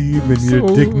self-esteem and your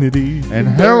So- dignity. And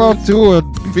hello to a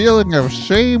feeling of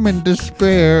shame and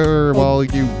despair while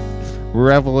you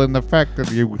revel in the fact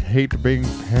that you hate being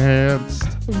pantsed.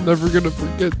 I'm never gonna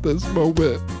forget this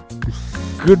moment.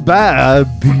 Goodbye,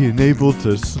 being able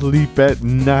to sleep at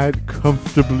night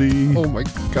comfortably. Oh my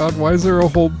god, why is there a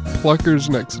whole Pluckers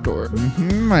next door?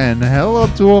 And hello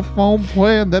to a phone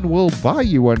plan that will buy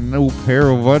you a new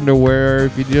pair of underwear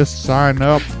if you just sign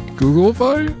up.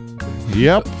 Googlefy?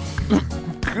 Yep.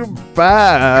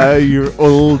 Goodbye, your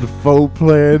old faux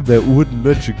plan that wouldn't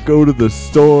let you go to the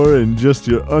store in just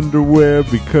your underwear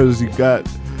because you got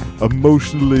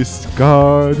emotionally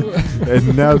scarred,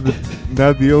 and now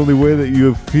the only way that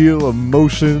you feel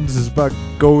emotions is by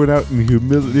going out and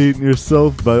humiliating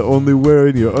yourself by only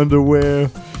wearing your underwear,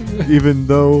 even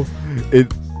though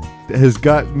it has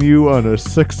gotten you on a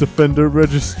sex offender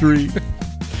registry.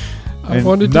 I And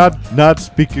wanted to, not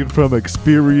speaking from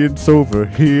experience over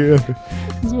here.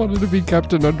 just wanted to be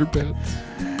Captain Underpants.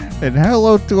 And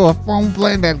hello to a phone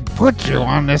plan that puts you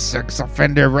on the sex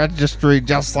offender registry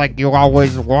just like you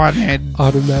always wanted.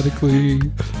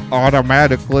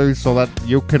 Automatically so that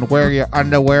you can wear your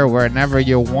underwear whenever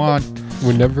you want.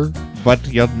 Whenever? But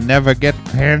you'll never get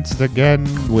pantsed again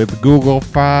with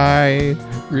Googlefy.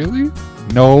 Really?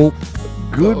 Nope.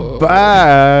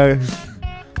 Goodbye.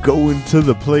 Going to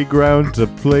the playground to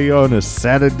play on a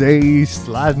Saturday,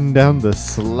 sliding down the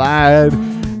slide,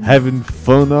 having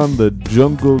fun on the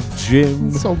jungle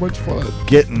gym, So much fun.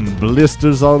 getting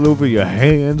blisters all over your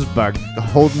hands by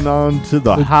holding on to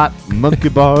the hot monkey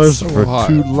bars So for hot.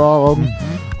 too long,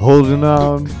 holding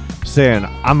on, saying,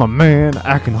 I'm a man,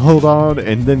 I can hold on,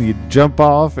 and then you jump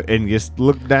off and you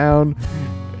look down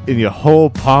and your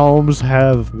whole palms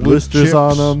have blisters chips.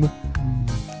 on them.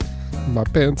 My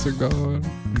pants are gone.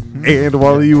 And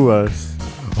while you was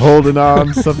holding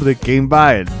on, somebody came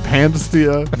by and pantsed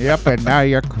you. Yep, and now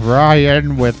you're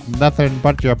crying with nothing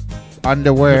but your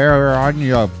underwear on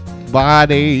your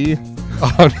body.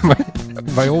 On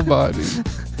my whole body.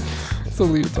 It's a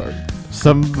leotard.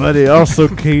 Somebody also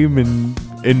came and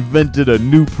invented a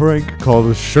new prank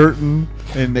called shirting.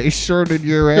 And they shirted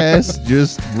your ass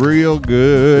just real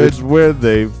good. It's where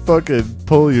they fucking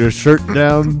pull your shirt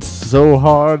down so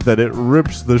hard that it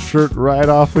rips the shirt right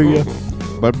off of you.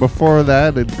 But before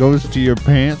that, it goes to your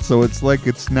pants, so it's like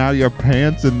it's now your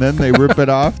pants, and then they rip it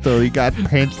off, so you got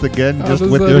pants again How just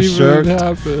does with that your even shirt.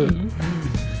 happen?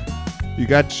 You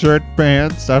got shirt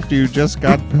pants after you just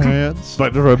got pants.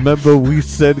 But remember, we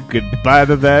said goodbye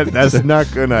to that. That's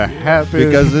not gonna happen.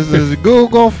 Because this is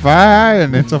Googlefy,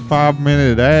 and it's a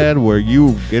 5-minute ad where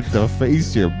you get to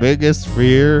face your biggest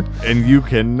fear. and you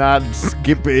cannot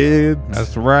skip it.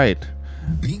 That's right.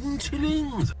 Bing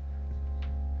chillings.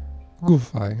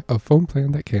 Googlefy, a phone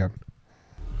plan that can.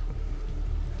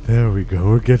 There we go.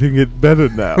 We're getting it better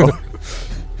now.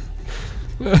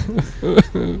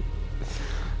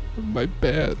 My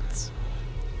pants.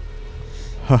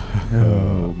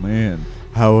 Oh, man.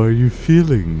 How are you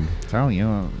feeling? Tell you,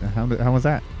 how was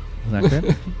that? Was that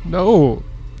good? No.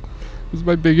 This is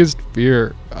my biggest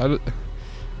fear. I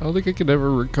don't think I can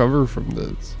ever recover from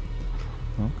this.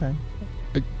 Okay.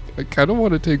 I kind of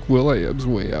want to take Will.i.am's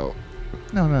way out.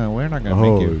 No, we're not gonna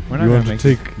Oh, make you. We're not you gonna want to make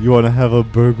you. take? You want to have a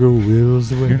burger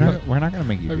Will's way? We're not gonna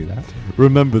make you do that.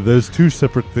 Remember, there's two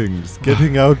separate things.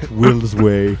 Getting out Will's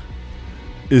way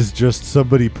is just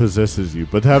somebody possesses you,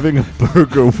 but having a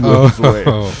burger Will's way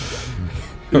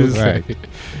is Okay.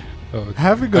 Oh,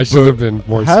 having I a should have been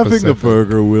more having specific. a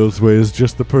burger Will's way is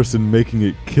just the person making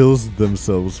it kills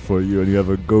themselves for you, and you have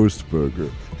a ghost burger.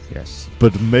 Yes.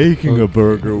 But making Oh, a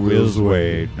burger Will's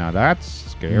way, Now that's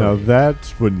scary. now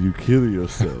that's when you kill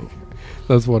yourself.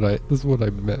 That's what I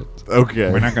meant. Okay.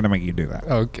 We're not gonna make you do that.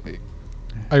 Okay.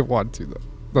 I want to though.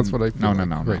 That's what I feel No, like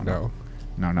no, right no.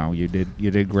 now. No, you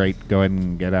did great. Go ahead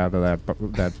and get out of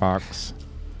that box.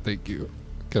 Thank you.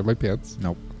 Get my pants.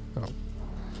 Nope.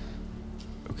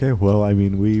 Okay. Well, I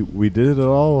mean, we did it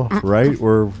all, right?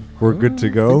 We're good to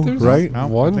go, there's right? No,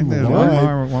 One I think there's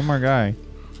more. one more guy.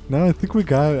 No, I think we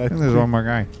got it. I think there's one more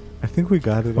guy. I think we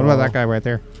got it. What about all. that guy right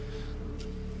there?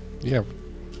 Yeah.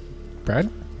 Brad?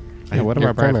 Yeah, what You're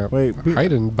about Brad? kinda Wait,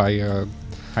 hiding by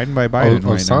Hiding by Biden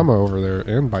right Osama now. over there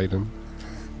and Biden.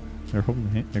 They're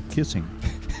holding they're kissing.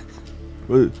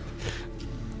 Wait,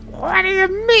 What do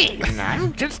you mean?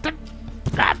 I'm just a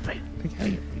puppet.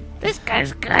 This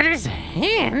guy's got his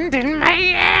hand in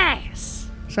my ass.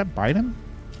 Is that Biden?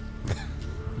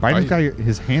 Biden's got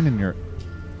his hand in your.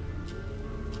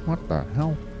 What the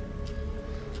hell?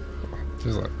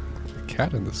 There's a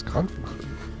cat in this conference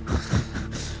room.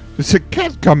 There's a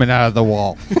cat coming out of the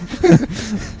wall.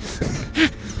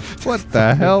 What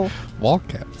the hell?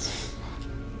 Wildcats.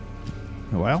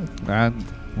 Well,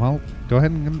 go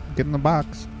ahead and get in the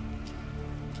box.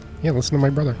 Yeah, listen to my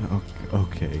brother.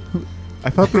 Okay. I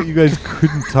thought that you guys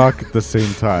couldn't talk at the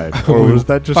same time. Or was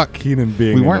that just Fuck. Keenan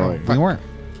being We annoying? weren't.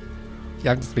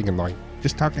 Yeah, I'm just being annoying.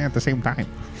 Just talking at the same time.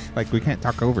 Like, we can't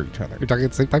talk over each other. You're talking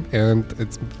at the same time, and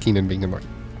it's Keenan being annoying.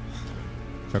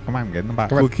 So come on, get in the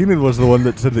box. Well, Keenan was the one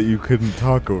that said that you couldn't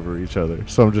talk over each other.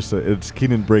 So I'm just it's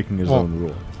Keenan breaking his own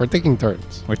rule. We're taking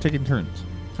turns. We're taking turns.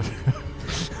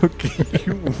 Okay,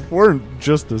 you weren't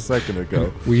just a second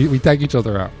ago. We tag each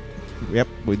other out. Yep,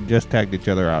 we just tagged each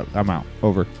other out. I'm out.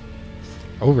 Over.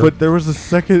 Over. But there was a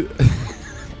second.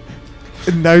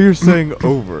 And now you're saying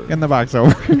over. Get in the box.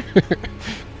 Over.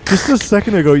 Just a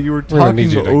second ago, you were We're gonna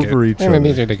need talking you to over get, each we're gonna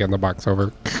need other. you to get in the box.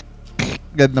 Over.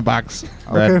 Get in the box.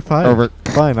 Okay, fine. Over.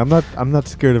 Fine. I'm not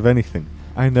scared of anything.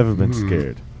 I've never been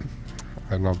scared.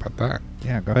 I don't know about that.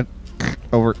 Yeah, go ahead.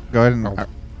 Over. Go ahead and Oh.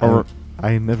 over.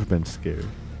 I ain't never been scared.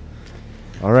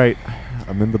 All right,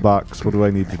 I'm in the box. What do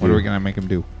I need to do? What are we gonna make him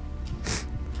do?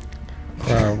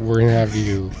 We're gonna have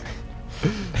you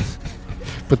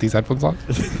put these headphones on,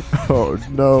 Oh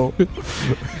no!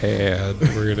 and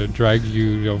we're gonna drag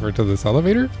you over to this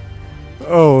elevator.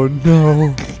 Oh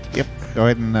no! Yep. Go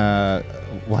ahead and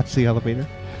watch the elevator.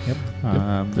 Yep.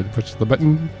 Then push the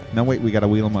button. No, wait. We gotta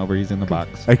wheel him over. He's in the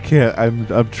box. I can't.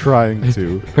 I'm trying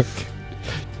to.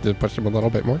 Then push him a little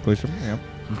bit more. Push him. Yep.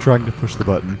 I'm trying to push the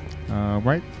button.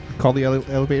 Right. Call the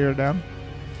elevator down.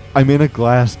 I'm in a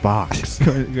glass box.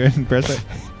 Go ahead and press it.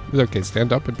 Okay,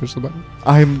 stand up and push the button.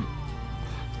 I'm.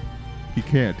 He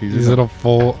can't. Is it a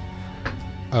full?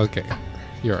 Okay,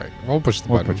 you're right. We'll push the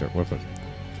We'll button. push it. We'll push it.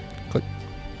 Click.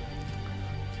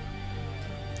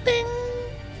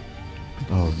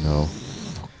 Oh no!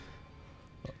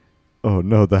 Oh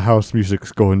no! The house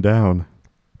music's going down.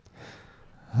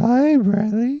 Hi,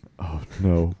 Bradley. Oh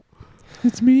no!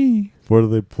 It's me. What are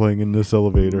they playing in this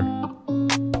elevator?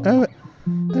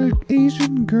 An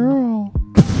Asian girl.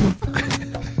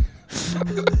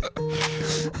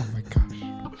 Oh my gosh,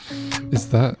 is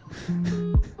that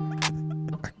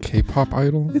a K-pop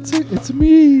idol? It's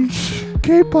me,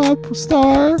 K-pop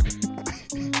star.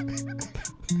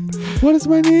 What is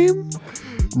my name?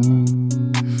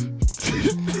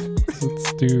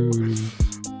 Let's do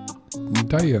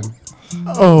Diane.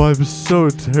 Oh, I'm so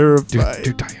terrified.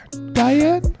 Do Diane.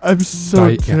 Diane. I'm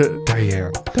so Diane.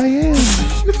 Diane. Diane.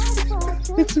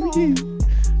 It's me,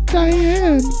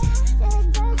 Diane.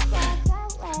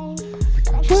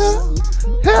 Well,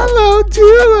 hello to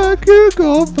a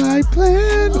Google Fi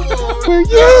plan where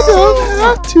you don't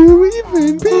have to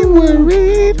even be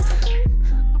worried.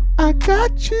 I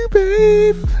got you,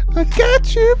 babe. I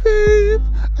got you, babe.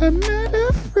 I'm not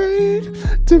afraid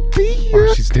to be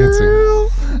your she's dancing.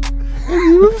 girl. Are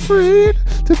you afraid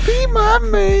to be my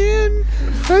man?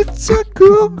 It's a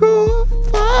Google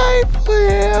Fi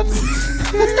plan.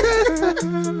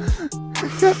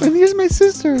 Yep, and here's my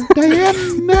sister,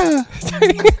 Diana.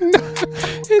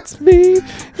 It's me,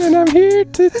 and I'm here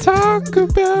to talk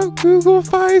about Google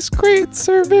Fi's great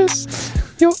service.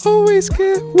 You'll always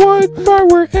get 1 bar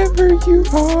wherever you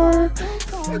are,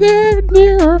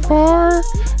 near or far.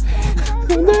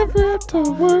 You'll never have to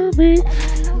worry.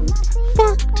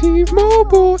 Fuck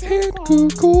T-Mobile and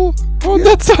Google. Oh,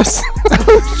 that's us.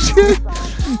 Oh shit!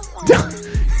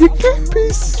 You can't be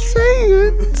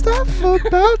saying stuff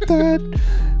about that.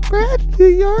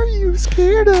 Bradley, are you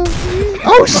scared of me?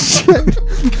 Oh shit!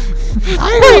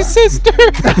 My sister.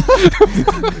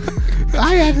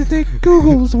 I had to take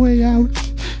Google's way out.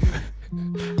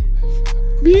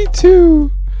 Me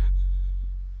too.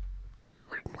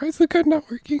 Why is the gun not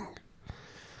working?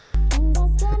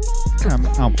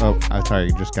 I'm sorry,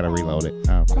 you just gotta reload it.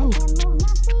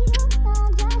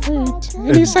 Right.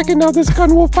 Any second now, this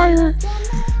gun will fire.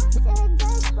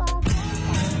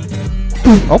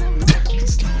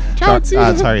 Ciao, it's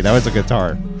you. Sorry, that was a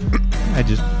guitar.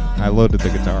 I loaded the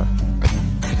guitar.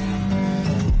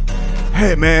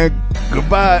 Hey man,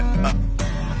 goodbye.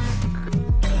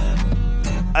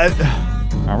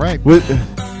 All right, What,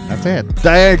 that's it.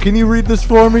 Diane, can you read this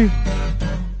for me?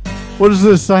 What does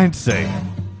this sign say?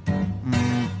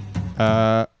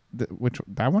 That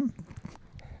one?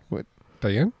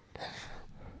 Diane?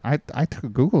 I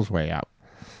took Google's way out.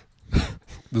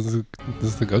 This is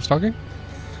the ghost talking?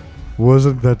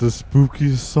 Wasn't that a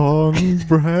spooky song,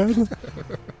 Brad?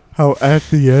 How at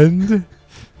the end,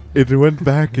 it went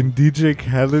back and DJ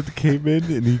Khaled came in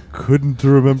and he couldn't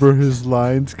remember his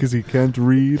lines because he can't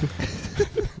read.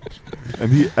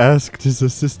 And he asked his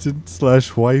assistant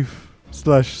 / wife /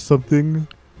 something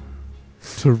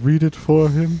to read it for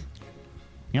him.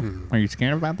 Yep. Are you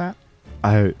scared about that?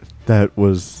 That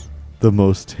was the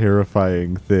most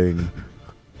terrifying thing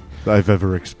I've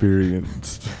ever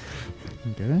experienced.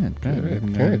 Good.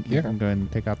 Good, yeah. I'm going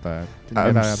to take out the get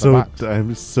out of the box.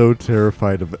 I'm so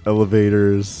terrified of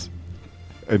elevators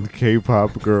and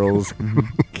K-pop girls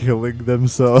killing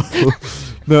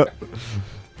themselves. No,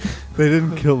 they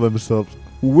didn't kill themselves.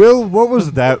 Will, what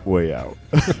was that way out?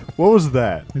 What was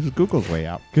that? This is Google's way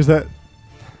out. Because that...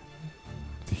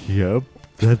 Yep,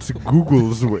 that's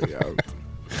Google's way out.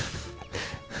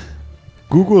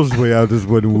 Google's way out is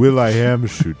when Will.i.am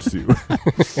shoots you.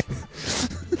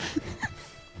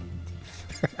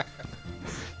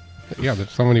 Yeah,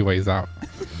 there's so many ways out.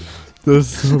 There's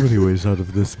so many ways out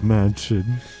of this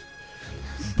mansion.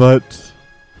 But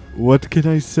what can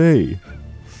I say?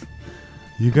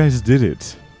 You guys did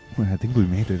it. Well, I think we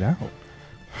made it out.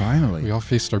 Finally. We all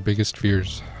faced our biggest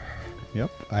fears. Yep.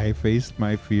 I faced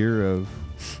my fear of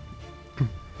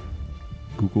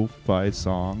Google Fi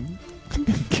song.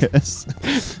 Guess.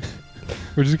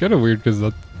 Which is kind of weird because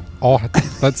that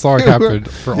song happened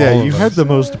for all of us. Yeah, you had the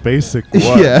most basic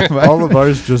one. Yeah, all of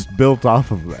ours just built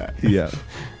off of that. Yeah.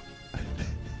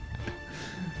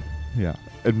 Yeah.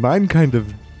 And mine kind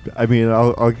of, I mean,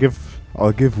 I'll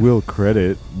give Will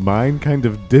credit. Mine kind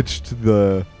of ditched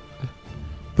the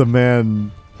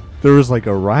man. There was like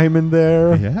a rhyme in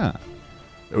there. Yeah.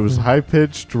 It was high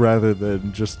pitched rather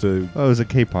than just a. Oh, it was a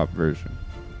K-pop version.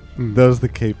 That was the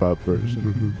K-pop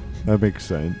version. That makes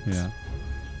sense. Yeah.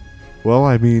 Well,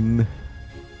 I mean,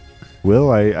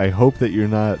 Will, I hope that you're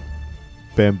not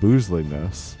bamboozling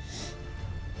us.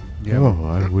 Yeah. Oh,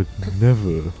 I would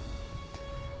never.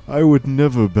 I would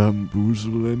never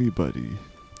bamboozle anybody.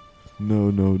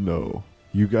 No.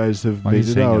 You guys have Why are you made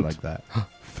it saying out it like that?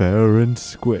 fair and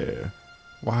square.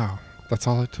 Wow, that's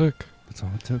all it took. That's all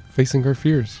it took. Facing our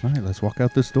fears. All right, let's walk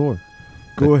out this door.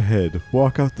 Go ahead,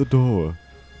 walk out the door.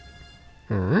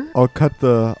 Hmm? I'll cut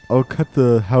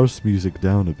the house music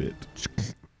down a bit.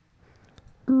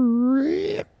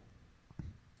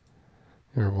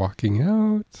 You're walking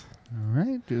out. All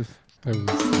right, just.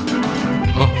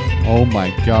 Oh, Oh my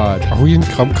God! are we in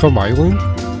Cum Cum Island?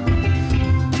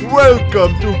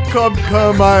 Welcome to Cum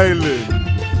Cum Island.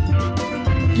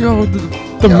 Yo,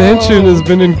 the mansion has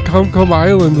been in Cum Cum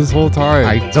Island this whole time.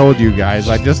 I told you guys.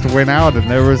 I just went out and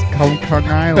there was Cum Cum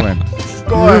Island.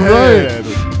 Go You're ahead.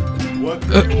 What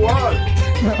do you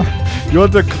want? You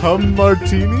want a cum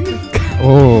martini?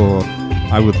 Oh,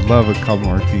 I would love a cum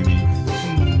martini.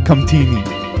 Cumtini.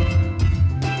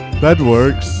 That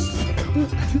works.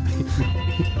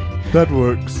 That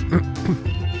works.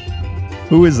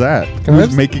 Who is that? Can I Who's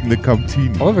have- making the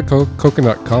cumtini? I'll have a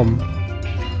coconut cum.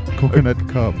 Coconut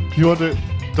cum. You want a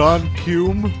Don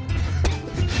Cume?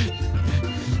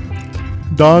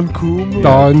 Don Cume?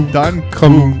 Don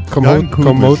Cum Don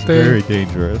Coom is Camote. very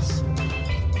dangerous.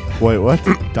 Wait, what?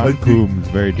 Don Coom is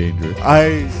very dangerous.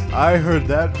 I heard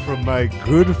that from my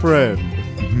good friend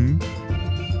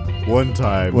one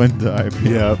time. One time.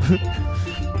 Yeah.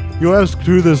 You asked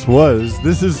who this was.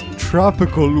 This is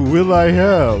Tropical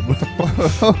Will.i.am.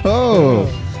 Oh,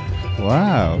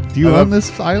 wow. Do you own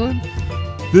this island?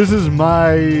 This is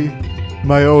my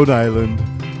own island.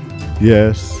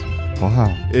 Yes.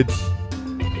 Wow.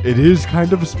 It is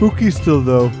kind of spooky still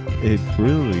though. It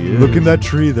really is. Look in that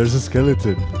tree, there's a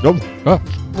skeleton. Oh, Ah,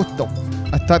 what the?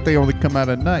 I thought they only come out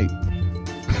at night.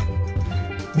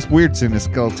 It's weird seeing a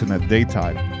skeleton at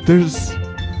daytime. There's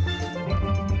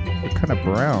They're kind of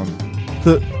brown.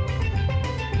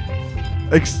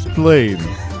 Explain.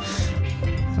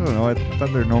 I don't know. I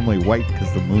thought they're normally white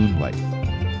because the moonlight.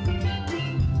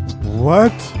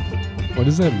 What? what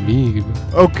does that mean?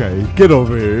 Okay, get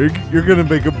over here. You're gonna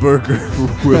make a burger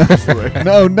Will's way.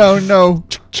 No, no, no.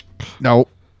 No.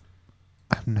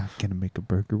 I'm not going to make a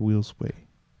burger Will's way.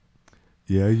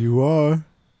 Yeah, you are.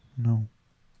 No.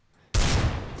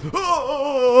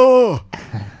 Oh!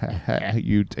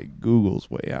 You take Google's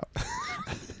way out.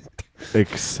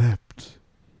 Except,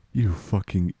 you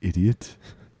fucking idiot.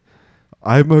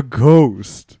 I'm a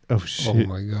ghost. Oh, Oh shit.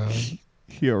 my god.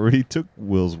 He already took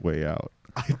Will's way out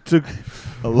I took.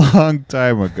 a long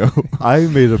time ago. I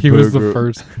made a He burger. was the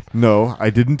first. No, I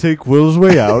didn't take Will's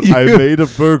way out. I You- made a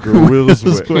burger Will's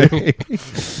way.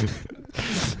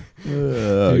 He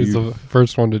was the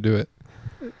first one to do it.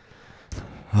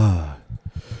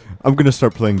 I'm gonna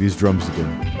start playing these drums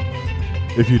again,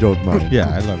 if you don't mind. Yeah,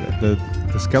 I love it.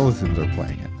 The skeletons are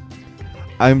playing it.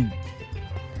 I'm.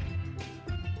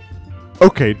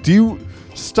 Okay, do you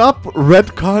stop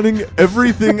retconning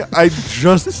everything I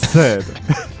just said?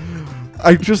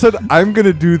 I just said I'm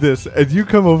gonna do this, and you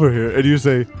come over here and you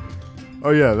say, Oh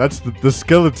yeah, that's the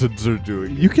skeletons are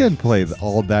doing. You can't play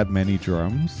all that many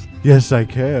drums. Yes, I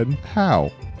can.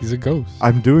 How? He's a ghost.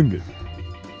 I'm doing it.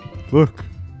 Look.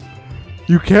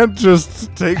 You can't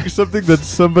just take something that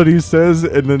somebody says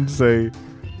and then say,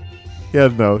 yeah,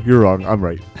 no, you're wrong. I'm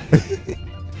right.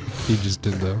 He just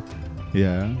did though.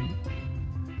 Yeah.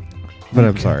 But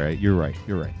I'm sorry. You're right.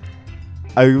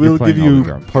 I will playing give all the you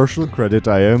drums. partial credit.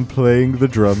 I am playing the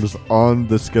drums on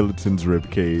the skeleton's rib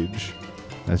cage.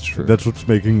 That's true. That's what's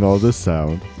making all this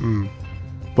sound. Mm.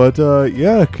 But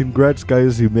yeah, congrats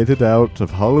guys, you made it out of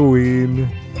Halloween.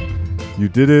 You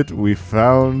did it. We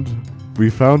found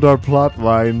our plot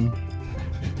line.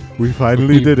 We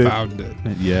finally We did it. found it.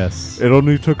 yes. It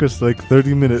only took us like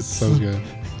 30 minutes. So good.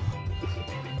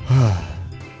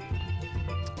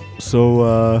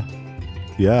 So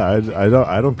yeah, I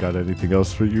don't got anything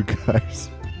else for you guys.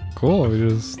 Cool. We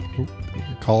just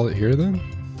call it here then.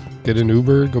 Get an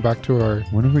Uber. Go back to our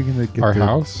When are we gonna get our the,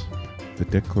 house. the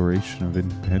Declaration of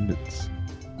Independence?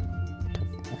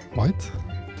 What?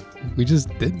 We just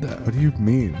did that. What do you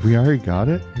mean? We already got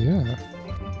it. Yeah.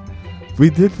 We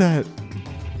did that.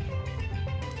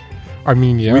 I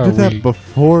mean, yeah. we did that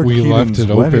before we left Keenan's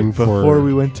it wedding, open for- before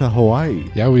we went to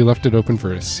Hawaii. Yeah, we left it open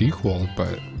for a sequel,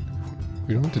 but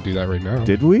we don't have to do that right now.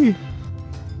 Did we?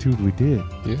 Dude, we did.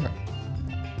 Yeah.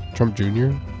 Trump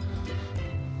Jr.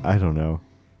 I don't know.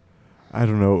 I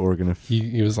don't know what we're gonna.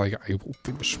 He was like, I will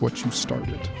finish what you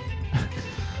started.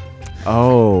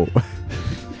 Oh.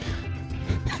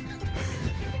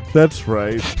 That's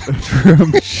right.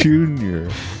 Trump Jr.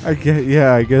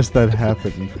 I guess that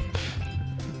happened.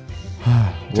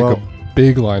 Took Well, a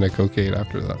big line of cocaine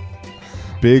after that.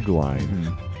 big line.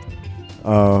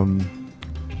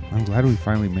 I'm glad we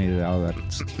finally made it out of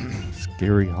that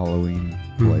scary Halloween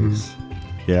place.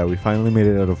 Yeah, we finally made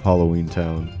it out of Halloween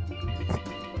Town.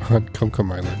 On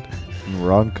Cum Island. And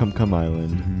we're on Cum Cum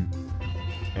Island,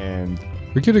 Mm-hmm. and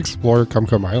We could explore Cum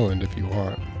Island if you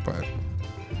want, but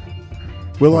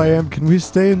Will.i.am, can we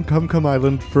stay in Cum Cum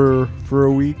Island for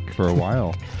a week? For a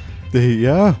while.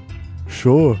 Yeah,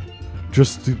 sure.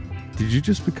 Just to, Did you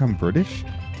just become British?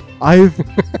 I've.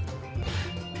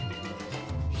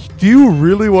 Do you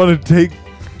really want to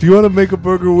Do you want to make a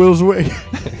burger Will's way?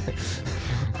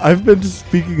 I've been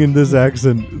speaking in this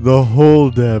accent the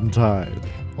whole damn time.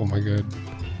 oh my god.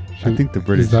 I think the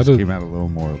British Is that just a- came out a little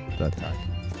more that time.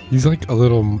 He's like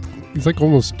he's like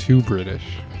almost too British.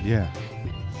 Yeah.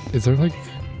 Is there like,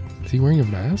 is he wearing a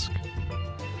mask?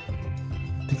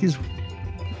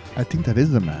 I think that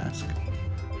is a mask.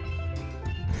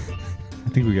 I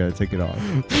think we gotta take it off.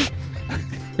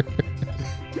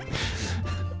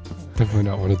 Definitely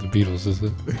not one of the Beatles, is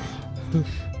it?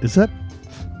 Is that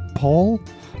Paul?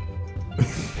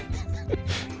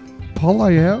 Paul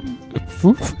I am?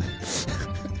 Foof.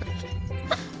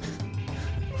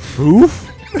 Foof?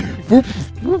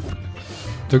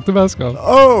 Took the mask off.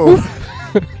 Oh!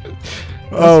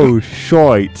 Oh,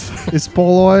 shite. It's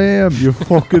Paul I am. You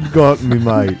fucking got me,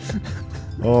 mate.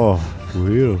 Oh,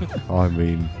 Will. I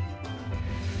mean,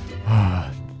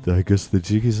 I guess the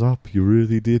jig is up. You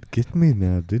really did get me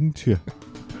now, didn't you?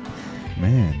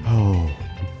 Man. Oh.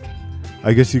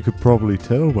 I guess you could probably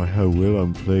tell by how well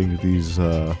I'm playing these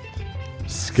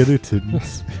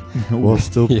skeletons while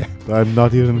still Yeah. I'm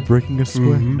not even breaking a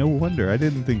sweat. Mhm. No wonder. I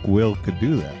didn't think Will could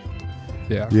do that.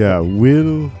 Yeah. Yeah,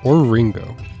 Will. Or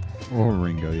Ringo. Or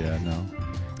Ringo, yeah, no.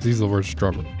 'Cause he's the worst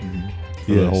drummer.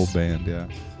 For the Yes. whole band, yeah.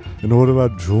 And what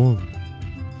about John?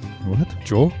 What?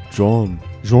 Joel? John.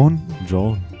 John?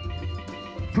 John.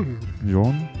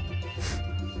 John?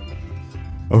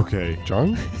 Okay.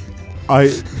 John?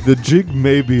 The jig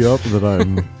may be up that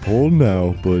I'm full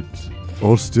now, but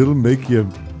I'll still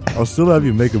have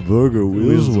you make a burger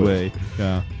Will's way.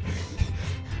 Yeah.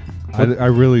 I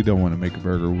really don't want to make a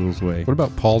burger Will's way. What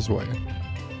about Paul's way?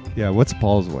 Yeah, what's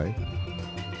Paul's way?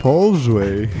 Paul's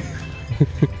way.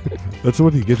 That's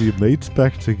when you get your mates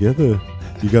back together.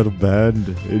 You got a band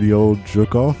and you all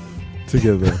jerk off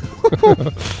together.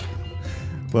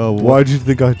 Well, Why do you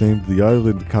think I named the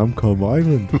island Cum Cum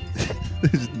Island?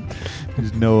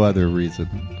 there's no other reason.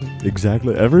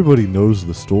 Exactly. Everybody knows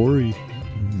the story.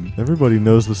 Everybody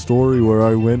knows the story where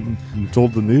I went and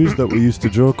told the news that we used to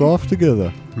jerk off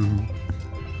together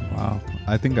Wow.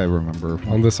 I think I remember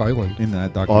On this island. in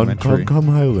that on documentary. Cum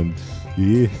Cum Island.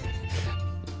 Yeah.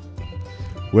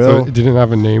 So Well, it didn't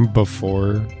have a name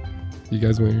before you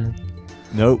guys went here?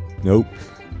 nope.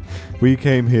 We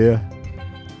came here.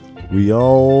 We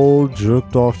all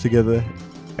jerked off together,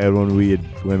 and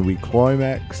when we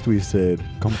climaxed, we said,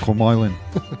 Cum Island.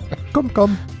 "Come,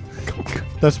 come."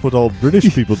 That's what all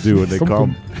British people do when they Cum,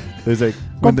 come. They say,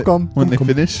 When "Come, come." When they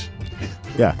finish,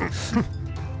 Yeah.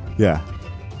 Yeah.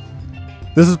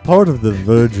 This is part of the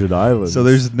Virgin Islands. So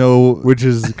there's no. which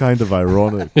is kind of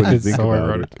ironic when you It's think so about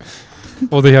ironic. it.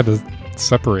 Well, they had to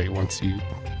separate once you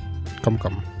come,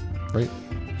 right?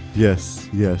 Yes,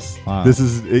 yes. Wow.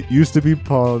 It used to be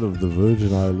part of the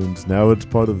Virgin Islands. Now it's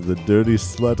part of the dirty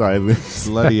slut islands.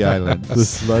 Slutty Island. The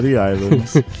slutty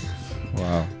islands.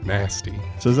 Wow. Nasty.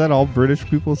 So is that all British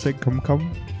people say come?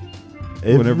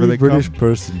 Every Whenever they British come?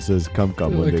 person says come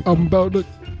when they Like, come. I'm about to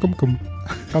come.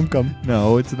 Come.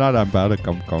 No, it's not I'm about to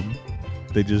come.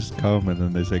 They just come and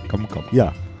then they say come.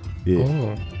 Yeah. Yeah.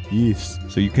 Oh. Yes.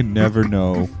 So you can never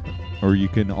know, or you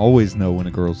can always know when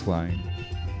a girl's lying.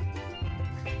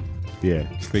 Yeah.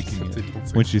 Faking That's it. what you can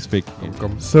say. When she's faking it.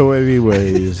 Come. So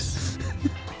anyways,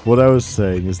 what I was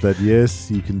saying is that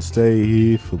yes, you can stay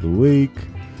here for the week.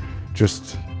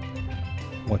 Just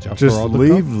Watch out for all the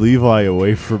leave cum. Levi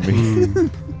away from me.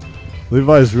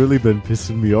 Levi's really been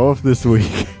pissing me off this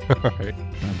week. Alright.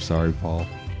 I'm sorry, Paul.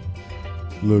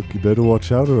 Look, you better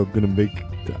watch out, or I'm gonna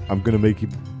make you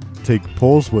take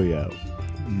Paul's way out.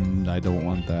 I don't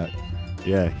want that.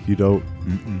 Yeah, you don't.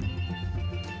 Mm-mm.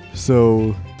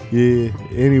 So yeah.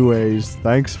 Anyways,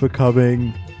 thanks for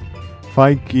coming.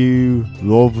 Thank you,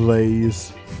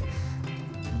 lovelies.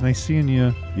 Nice seeing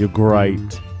you. You're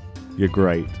great. You're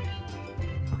great.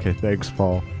 Okay, thanks,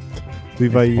 Paul.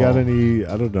 Levi, you got Paul. any?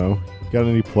 I don't know. You got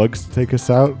any plugs to take us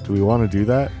out? Do we want to do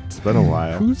that? It's been a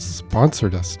while. Who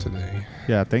sponsored us today?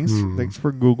 Yeah, thanks. Hmm. Thanks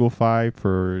for Google Fi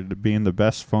for being the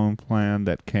best phone plan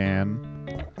that can.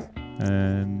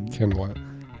 And Ken what?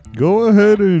 go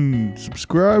ahead and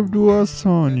subscribe to us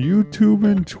on YouTube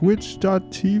and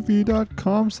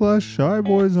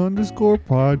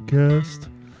twitch.tv.com/shyboys_podcast.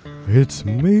 It's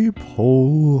me,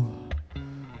 Paul.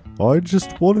 I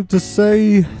just wanted to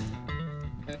say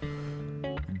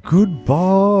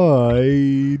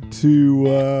goodbye to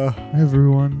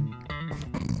Everyone.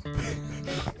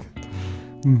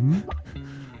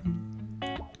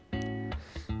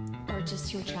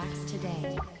 Purchase your tracks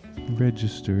today.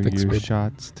 Register Thanks, your babe.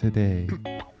 shots today.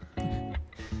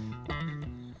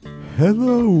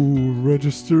 hello,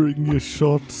 registering your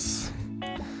shots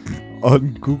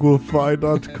on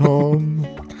GoogleFi.com.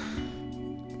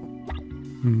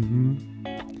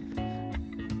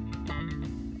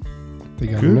 They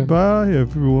got Goodbye,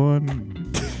 everyone.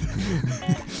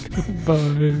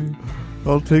 Goodbye.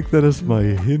 I'll take that as my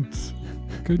hint.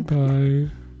 Goodbye.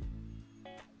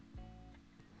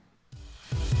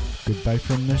 Goodbye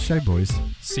from the Shy Boys.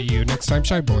 See you next time,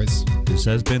 Shy Boys. This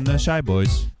has been the Shy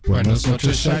Boys. Buenos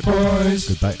noches, Shy Boys.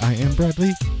 Goodbye, I am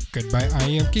Bradley. Goodbye, I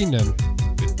am Keenan.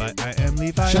 Goodbye, I am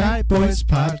Levi. Shy Boys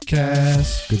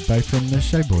Podcast. Goodbye from the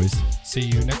Shy Boys. See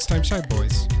you next time, Shy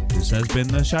Boys. This has been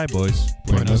the Shy Boys.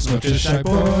 Buenos noches, Shy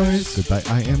Boys. Goodbye,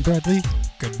 I am Bradley.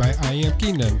 Goodbye, I am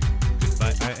Keenan.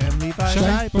 Goodbye, I am Levi.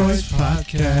 Shy Boys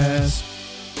Podcast.